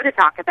 I'd love to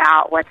talk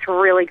about what's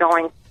really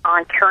going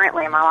on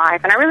currently in my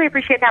life, and I really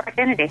appreciate the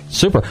opportunity.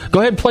 Super. Go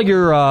ahead and plug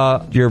your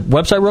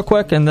website real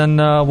quick, and then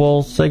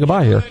we'll say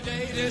goodbye here.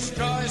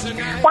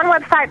 One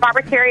website,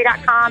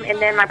 BarbaraTerry.com, and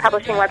then my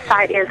publishing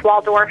website is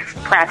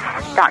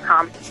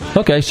WaldorfPress.com.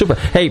 Okay, super.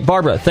 Hey,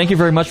 Barbara, thank you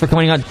very much for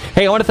coming on.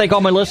 Hey, I want to thank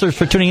all my listeners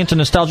for tuning into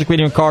Nostalgic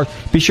Radio and Cars.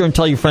 Be sure and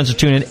tell your friends to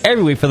tune in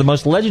every week for the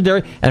most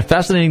legendary and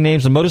fascinating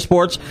names in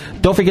motorsports.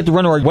 Don't forget to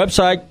run to our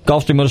website,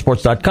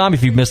 GulfstreamMotorsports.com.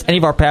 If you've missed any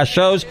of our past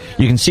shows,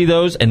 you can see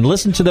those and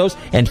listen to those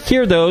and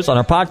hear those on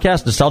our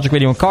podcast, Nostalgic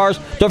Radio and Cars.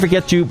 Don't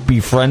forget to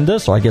befriend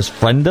us, or I guess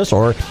friend us,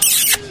 or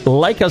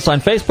like us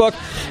on Facebook.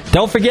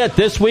 Don't forget,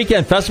 this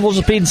weekend, Festivals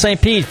of Speed in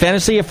St. Pete,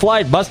 Fantasy of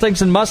Flight,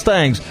 Mustangs and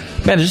Mustangs.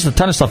 Man, there's just a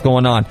ton of stuff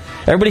going on.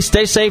 Everybody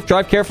stay safe,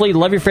 drive carefully,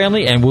 love your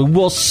family, and we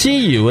will see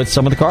you at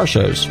some of the car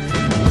shows.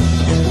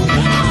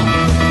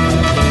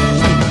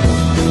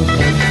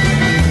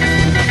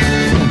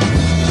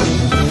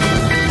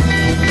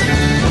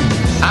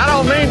 I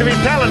don't mean to be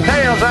telling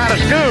tales out of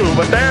school,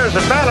 but there's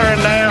a fella in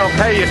there who'll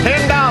pay you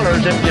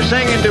 $10 if you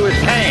sing into his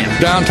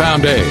can.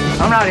 Downtown Dave.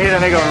 I'm not here to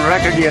make a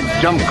record, you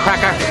dumb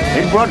cracker.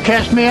 They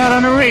broadcast me out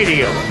on the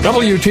radio.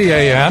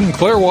 WTAN,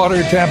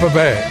 Clearwater, Tampa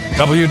Bay.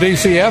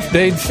 WDCF,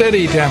 Dade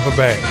City, Tampa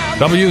Bay.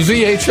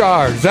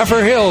 WZHR,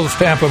 Zephyr Hills,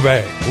 Tampa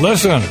Bay.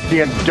 Listen.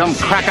 You dumb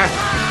cracker.